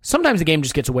 Sometimes the game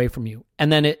just gets away from you,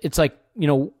 and then it's like,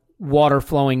 water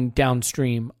flowing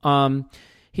downstream.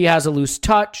 He has a loose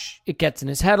touch. It gets in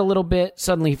his head a little bit.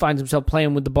 Suddenly he finds himself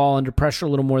playing with the ball under pressure a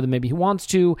little more than maybe he wants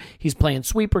to. He's playing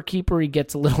sweeper keeper. He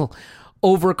gets a little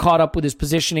over caught up with his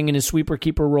positioning in his sweeper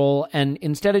keeper role, and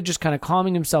instead of just kind of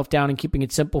calming himself down and keeping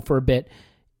it simple for a bit,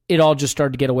 it all just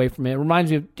started to get away from it. It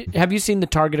reminds me of, have you seen the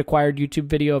Target-acquired YouTube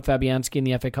video of Fabianski in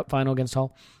the FA Cup final against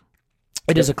Hull?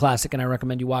 It is a classic, and I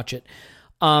recommend you watch it.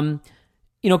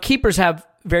 Keepers have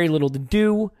very little to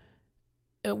do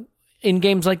in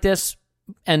games like this,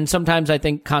 and sometimes I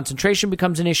think concentration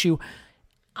becomes an issue.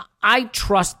 I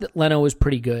trust that Leno is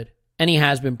pretty good, and he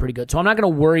has been pretty good, so I'm not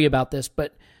going to worry about this,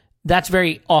 but that's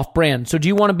very off-brand. So do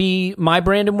you want to be my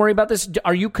brand and worry about this?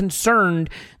 Are you concerned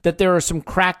that there are some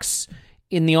cracks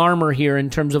in the armor here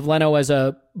in terms of Leno as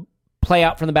a play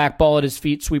out from the back, ball at his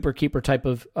feet, sweeper keeper type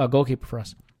of goalkeeper for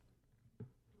us?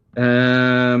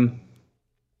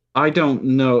 I don't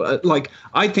know.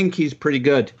 I think he's pretty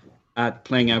good at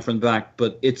playing out from the back,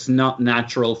 but it's not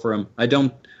natural for him. I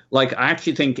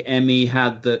actually think Emi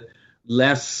had the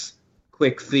less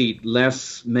quick feet,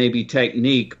 less maybe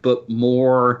technique, but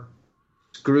more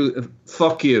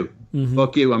fuck you. Mm-hmm.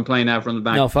 Fuck you, I'm playing out from the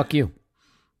back. No, fuck you.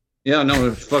 Yeah,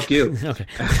 no, fuck you. Okay.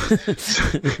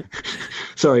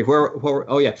 Sorry,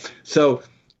 oh yeah. So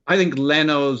I think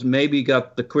Leno's maybe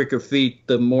got the quicker feet,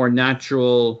 the more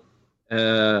natural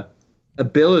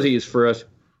abilities for it,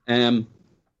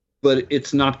 but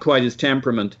it's not quite his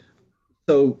temperament.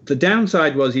 So the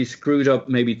downside was he screwed up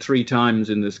maybe 3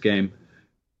 times in this game.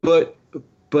 But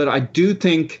I do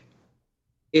think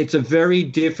it's a very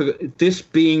difficult. This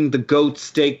being the goat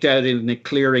staked out in the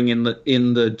clearing in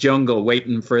the jungle,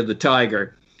 waiting for the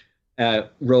tiger,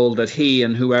 role that he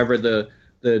and whoever the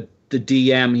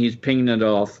DM he's pinging it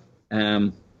off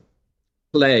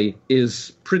play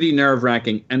is pretty nerve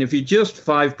wracking. And if you're just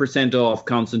 5% off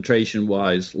concentration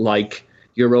wise, like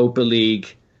Europa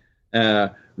League,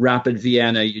 Rapid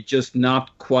Vienna, you're just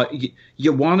not quite.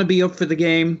 You want to be up for the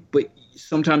game, but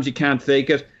sometimes you can't fake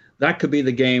it. that could be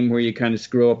the game where you kind of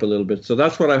screw up a little bit. So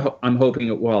that's what I'm hoping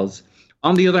it was.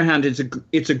 On the other hand,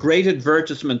 it's a great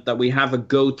advertisement that we have a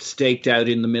goat staked out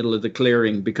in the middle of the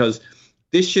clearing, because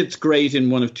this shit's great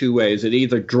in one of two ways. It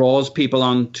either draws people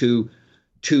on to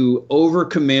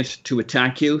overcommit to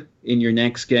attack you in your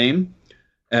next game,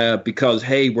 because,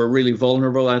 hey, we're really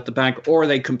vulnerable at the back, or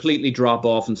they completely drop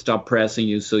off and stop pressing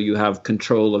you, so you have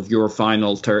control of your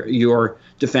final your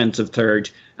defensive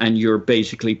third, and you're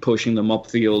basically pushing them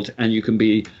upfield, and you can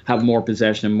have more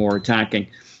possession and more attacking.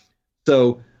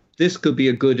 So this could be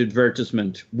a good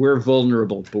advertisement. We're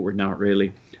vulnerable, but we're not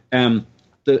really. There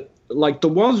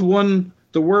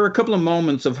were a couple of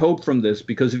moments of hope from this,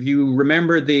 because if you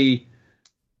remember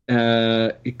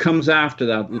it comes after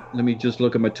that. Let me just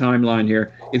look at my timeline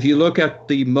here. If you look at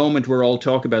the moment we're all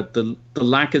talking about, the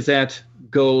Lacazette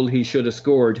goal he should have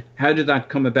scored, how did that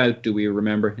come about? Do we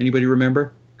remember? Anybody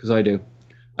remember? Because I do.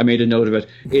 I made a note of it.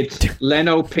 It's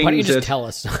Leno pings it. Why don't you just tell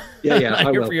us? Yeah, I'm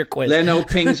I here will. for your quiz. Leno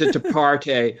pings it to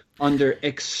Partey under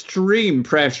extreme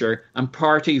pressure, and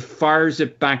Partey fires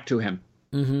it back to him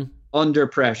under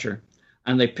pressure.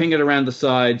 And they ping it around the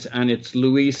sides, and it's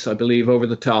Luis, I believe, over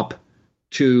the top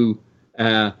to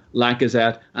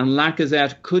Lacazette. And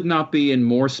Lacazette could not be in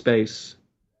more space.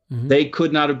 They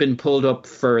could not have been pulled up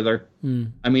further.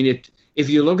 I mean, if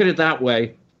you look at it that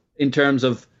way, in terms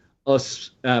of us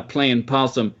playing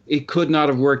possum, it could not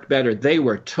have worked better. They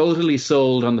were totally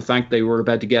sold on the fact they were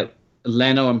about to get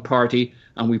Leno and Partey,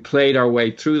 and we played our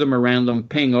way through them, around them,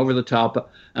 ping over the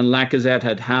top, and Lacazette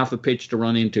had half a pitch to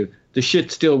run into. The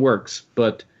shit still works,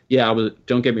 but yeah,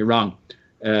 don't get me wrong.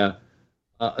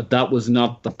 That was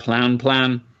not the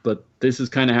plan, but this is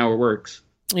kind of how it works.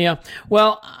 Yeah.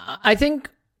 Well, I think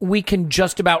we can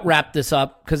just about wrap this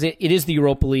up, because it is the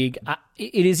Europa League.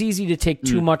 It is easy to take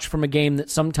too much from a game that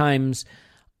sometimes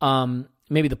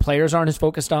maybe the players aren't as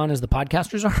focused on as the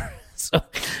podcasters are. So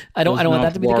I don't want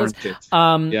that to be the case.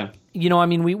 Yeah. You know, I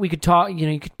mean, we could talk,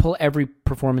 you could pull every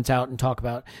performance out and talk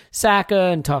about Saka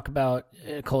and talk about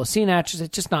Kolasinac. It's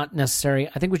just not necessary.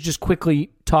 I think we should just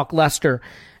quickly talk Leicester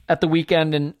at the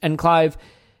weekend. And Clive,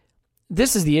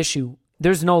 this is the issue.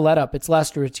 There's no let up. It's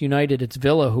Leicester, it's United, it's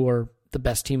Villa, who are the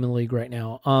best team in the league right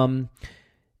now.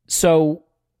 So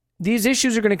these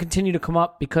issues are going to continue to come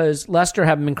up, because Leicester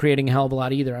haven't been creating a hell of a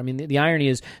lot either. I mean, the irony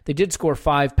is they did score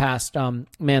 5 past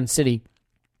Man City,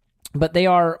 but they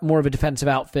are more of a defensive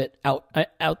outfit.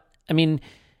 I mean,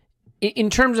 in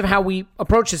terms of how we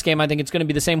approach this game, I think it's going to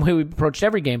be the same way we've approached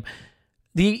every game.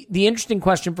 The interesting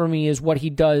question for me is what he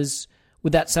does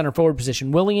with that center forward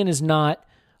position. Willian is not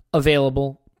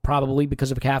available, probably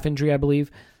because of a calf injury, I believe.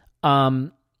 I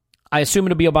assume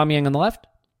it'll be Aubameyang on the left,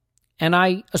 and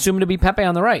I assume it'll be Pepe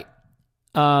on the right,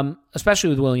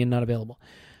 especially with Willian not available.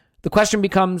 The question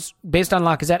becomes, based on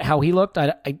Lacazette, how he looked,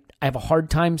 I have a hard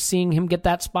time seeing him get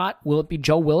that spot. Will it be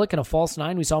Joe Willock in a false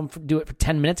 9? We saw him do it for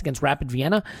 10 minutes against Rapid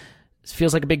Vienna. It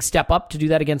feels like a big step up to do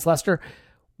that against Leicester.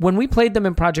 When we played them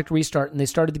in Project Restart and they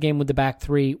started the game with the back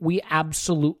 3, we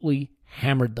absolutely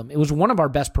hammered them. It was one of our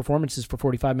best performances for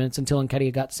 45 minutes until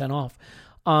Nketiah got sent off.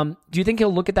 Do you think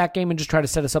he'll look at that game and just try to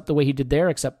set us up the way he did there,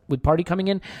 except with Partey coming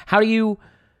in? How do you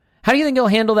think he'll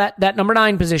handle that number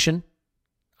 9 position?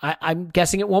 I'm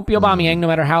guessing it won't be Aubameyang, no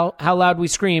matter how loud we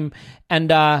scream. And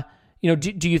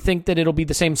do you think that it'll be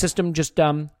the same system, just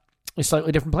with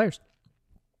slightly different players?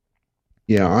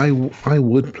 Yeah, I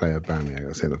would play Aubameyang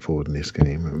at centre forward in this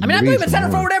game. I mean, I play him at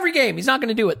centre forward every game. He's not going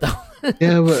to do it though.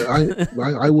 Yeah, but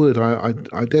I would.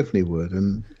 I definitely would.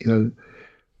 And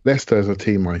Leicester as a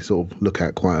team, I sort of look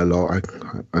at quite a lot.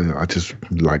 I just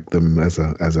like them as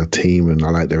a team, and I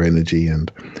like their energy.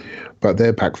 But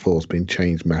their back four's been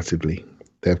changed massively.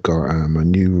 They've got a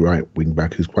new right wing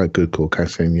back who's quite good, called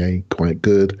Castagne, quite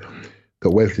good.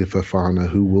 Got Wesley Fofana,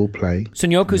 who will play.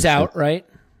 Sonyoku's out, right?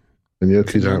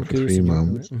 Sonyoku's out for 3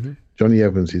 months. Mm-hmm. Johnny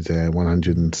Evans is there,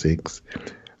 106.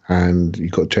 And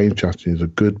you've got James Justin, who's a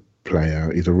good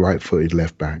player. He's a right-footed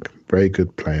left back, very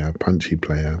good player, punchy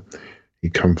player. He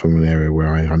come from an area where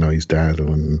I know his dad,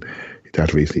 and his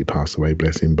dad recently passed away,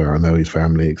 bless him, but I know his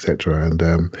family, etc. And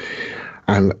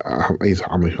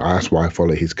that's why I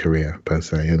follow his career per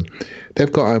se. And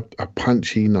they've got a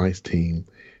punchy, nice team.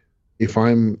 If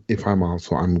I'm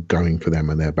Arsenal, I'm going for them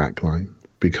and their back line,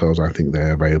 because I think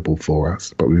they're available for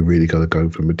us. But we really got to go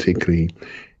for them, particularly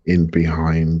in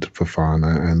behind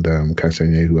Fofana and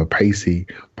Castagne, who are pacey,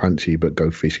 punchy, but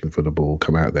go fishing for the ball,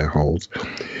 come out their holes.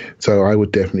 So I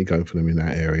would definitely go for them in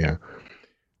that area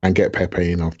and get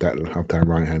Pepe in off that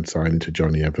right-hand side into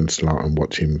Johnny Evans' slot and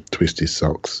watch him twist his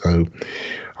socks. So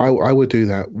I would do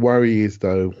that. Worry is,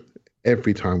 though,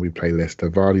 every time we play Leicester,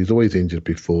 Vardy's always injured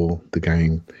before the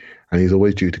game, and he's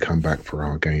always due to come back for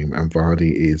our game. And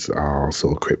Vardy is our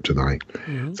sort of kryptonite.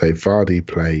 So if Vardy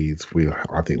plays,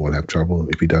 I think we'll have trouble.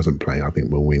 If he doesn't play, I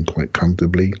think we'll win quite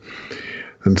comfortably.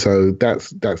 And so that's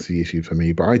the issue for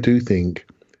me. But I do think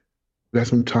we had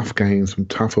some tough games, some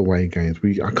tough away games.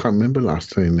 I can't remember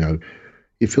last time.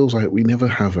 It feels like we never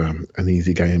have an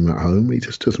easy game at home. It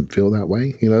just doesn't feel that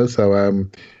way, So,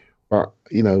 but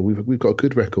we've got a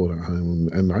good record at home,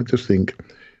 and I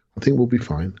think we'll be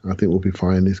fine. I think we'll be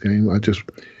fine in this game.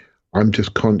 I'm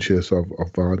just conscious of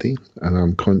Vardy, and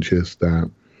I'm conscious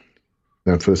that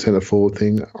for the centre forward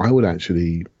thing, I would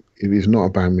actually, if it's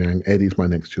not Aubameyang, Eddie's my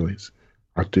next choice.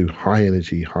 I'd do high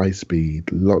energy, high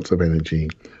speed, lots of energy,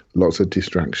 lots of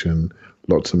distraction,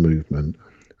 lots of movement,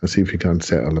 and see if we can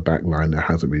settle a back line that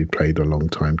hasn't really played a long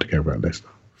time together at Leicester.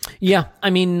 Yeah,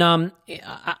 I mean,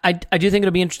 I do think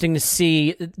it'll be interesting to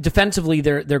see. Defensively,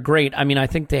 they're great. I mean, I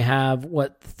think they have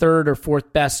third or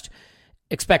fourth best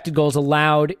expected goals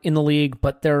allowed in the league,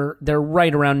 but they're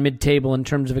right around mid-table in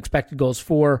terms of expected goals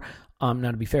for.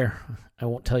 Now, to be fair, I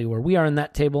won't tell you where we are in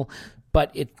that table,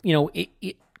 but it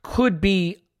could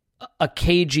be a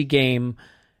cagey game.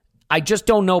 I just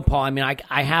don't know, Paul. I mean,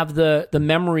 I have the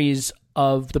memories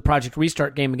of the Project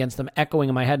Restart game against them echoing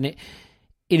in my head, and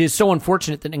it is so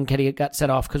unfortunate that Nketiah got set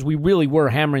off because we really were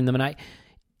hammering them. And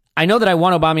I know that I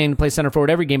want Aubameyang to play center forward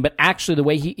every game, but actually the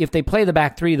way if they play the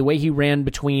back three, the way he ran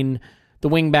between the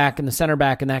wing back and the center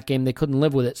back in that game, they couldn't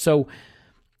live with it. So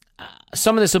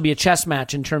some of this will be a chess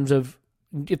match in terms of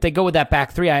if they go with that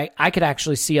back three, I could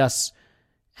actually see us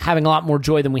having a lot more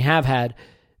joy than we have had.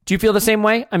 Do you feel the same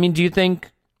way? I mean, do you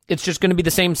think it's just going to be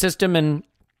the same system and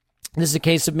this is a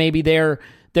case of maybe their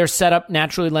setup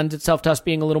naturally lends itself to us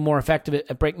being a little more effective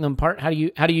at breaking them apart? How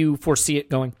do you foresee it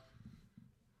going?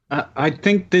 I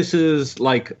think this is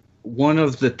like one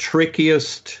of the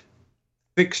trickiest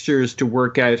fixtures to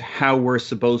work out how we're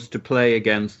supposed to play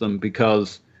against them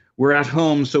because we're at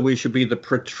home, so we should be the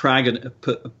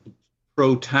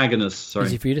protagonist. Sorry.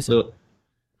 Easy for you to say.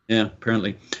 Yeah,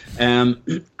 apparently.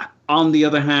 On the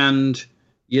other hand,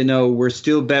 we're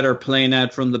still better playing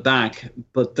out from the back,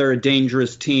 but they're a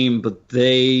dangerous team, but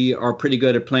they are pretty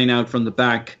good at playing out from the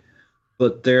back,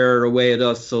 but they're away at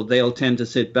us, so they'll tend to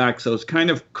sit back. So it's kind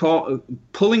of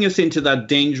pulling us into that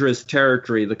dangerous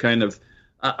territory,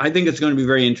 I think it's going to be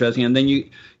very interesting. And then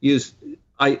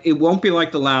it won't be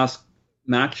like the last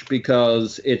match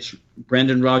because it's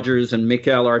Brendan Rodgers and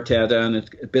Mikel Arteta, and it's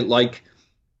a bit like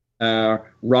Arteta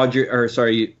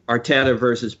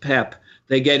versus Pep.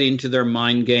 They get into their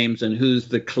mind games and who's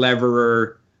the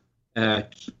cleverer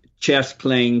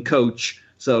chess-playing coach.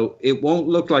 So it won't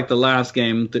look like the last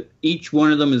game. Each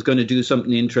one of them is going to do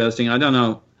something interesting. I don't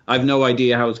know. I have no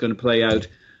idea how it's going to play out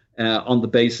on the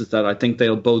basis that I think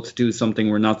they'll both do something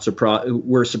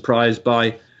we're surprised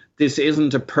by. This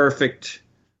isn't a perfect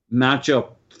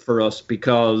matchup for us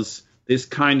because this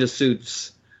kind of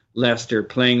suits Leicester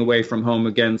playing away from home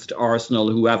against Arsenal,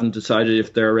 who haven't decided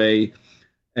if they're a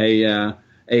hit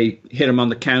them on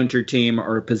the counter team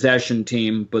or a possession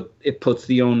team, but it puts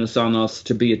the onus on us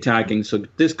to be attacking. So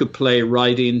this could play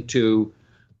right into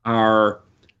our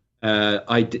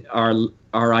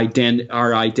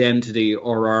identity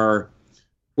or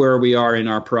where we are in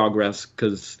our progress,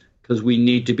 because we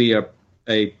need to be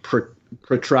a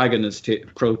protagonist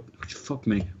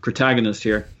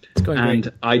here. And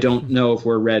great. I don't know if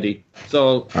we're ready.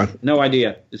 So no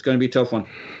idea. It's going to be a tough one.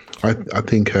 I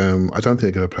think I don't think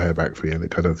they're going to play a back three, and I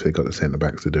don't think they've got the centre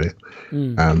backs to do it.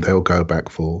 They'll go back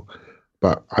four.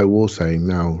 But I will say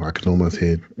now, I can almost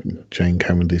hear Jane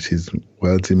Cavendish's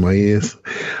words in my ears.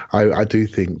 I do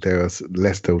think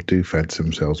Leicester do fancy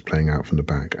themselves playing out from the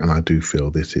back, and I do feel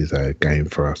this is a game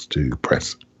for us to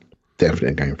press. Definitely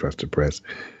a game for us to press.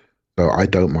 So I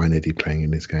don't mind Eddie playing in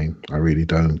this game. I really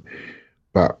don't.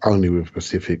 But only with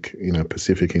specific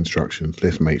instructions.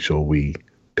 Let's make sure we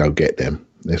go get them.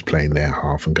 Let's play in their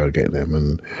half and go get them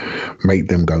and make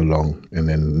them go long. And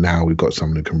then now we've got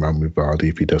someone who can run with Vardy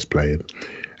if he does play it.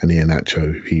 And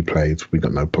Iheanacho, if he plays, we've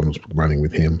got no problems running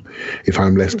with him. If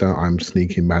I'm Leicester, I'm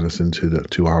sneaking Maddison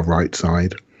to our right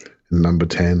side, number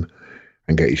 10,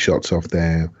 and get his shots off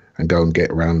there and go and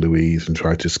get around Luiz and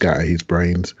try to scatter his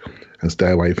brains and stay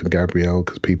away from Gabriel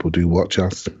because people do watch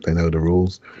us. They know the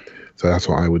rules. So that's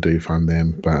what I would do if I'm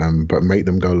them. But make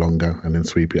them go longer and then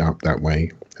sweep it up that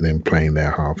way and then play in their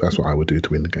half. That's what I would do to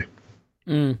win the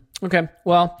game. Okay.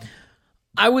 Well,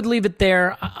 I would leave it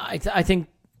there. I think,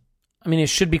 it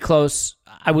should be close.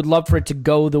 I would love for it to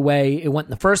go the way it went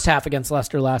in the first half against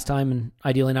Leicester last time and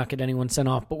ideally not get anyone sent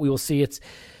off, but we will see. It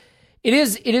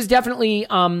is definitely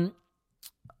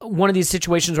one of these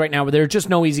situations right now where there are just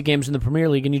no easy games in the Premier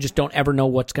League and you just don't ever know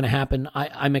what's going to happen.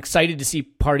 I'm excited to see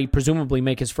Partey presumably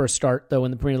make his first start, though,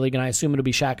 in the Premier League, and I assume it'll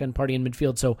be Xhaka and Partey in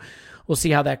midfield, so we'll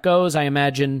see how that goes. I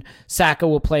imagine Saka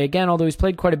will play again, although he's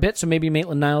played quite a bit, so maybe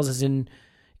Maitland-Niles is in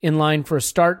line for a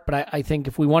start, but I think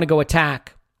if we want to go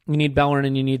attack, you need Bellerin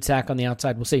and you need Saka on the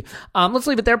outside. We'll see. Let's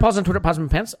leave it there. Pause on Twitter, Pause in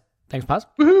Pants. Thanks, Pause.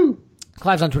 Woohoo!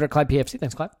 Clive's on Twitter, ClivePFC.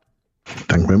 Thanks, Clive.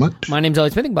 Thank you very much. My name's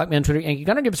Elliot Smith, Blackman Twitter, Yankee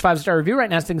Gunner. Give us a 5-star review. Right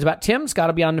now, things about Tim. Scott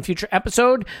will be on a future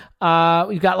episode.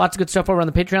 We've got lots of good stuff over on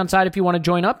the Patreon side if you want to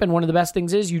join up. And one of the best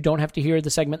things is you don't have to hear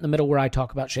the segment in the middle where I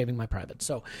talk about shaving my privates.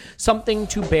 So something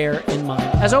to bear in mind.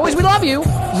 As always, we love you.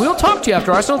 We'll talk to you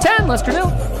after Arsenal 10. Leicester 0.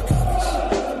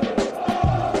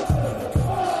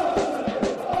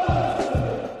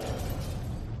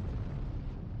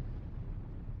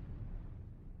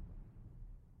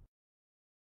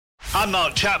 I'm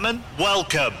Mark Chapman.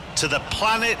 Welcome to the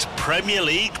Planet Premier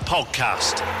League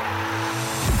podcast.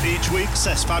 Each week,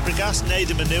 Cesc Fabregas,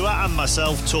 Nader Manua and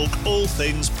myself talk all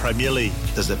things Premier League.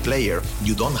 As a player,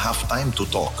 you don't have time to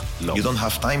talk. No. You don't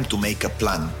have time to make a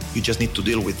plan. You just need to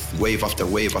deal with wave after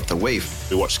wave after wave.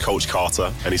 We watched Coach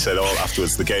Carter and he said,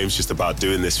 afterwards, the game's just about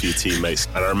doing this for your teammates.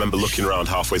 And I remember looking around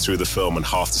halfway through the film and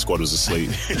half the squad was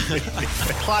asleep.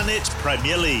 Planet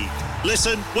Premier League.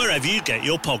 Listen wherever you get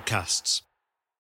your podcasts.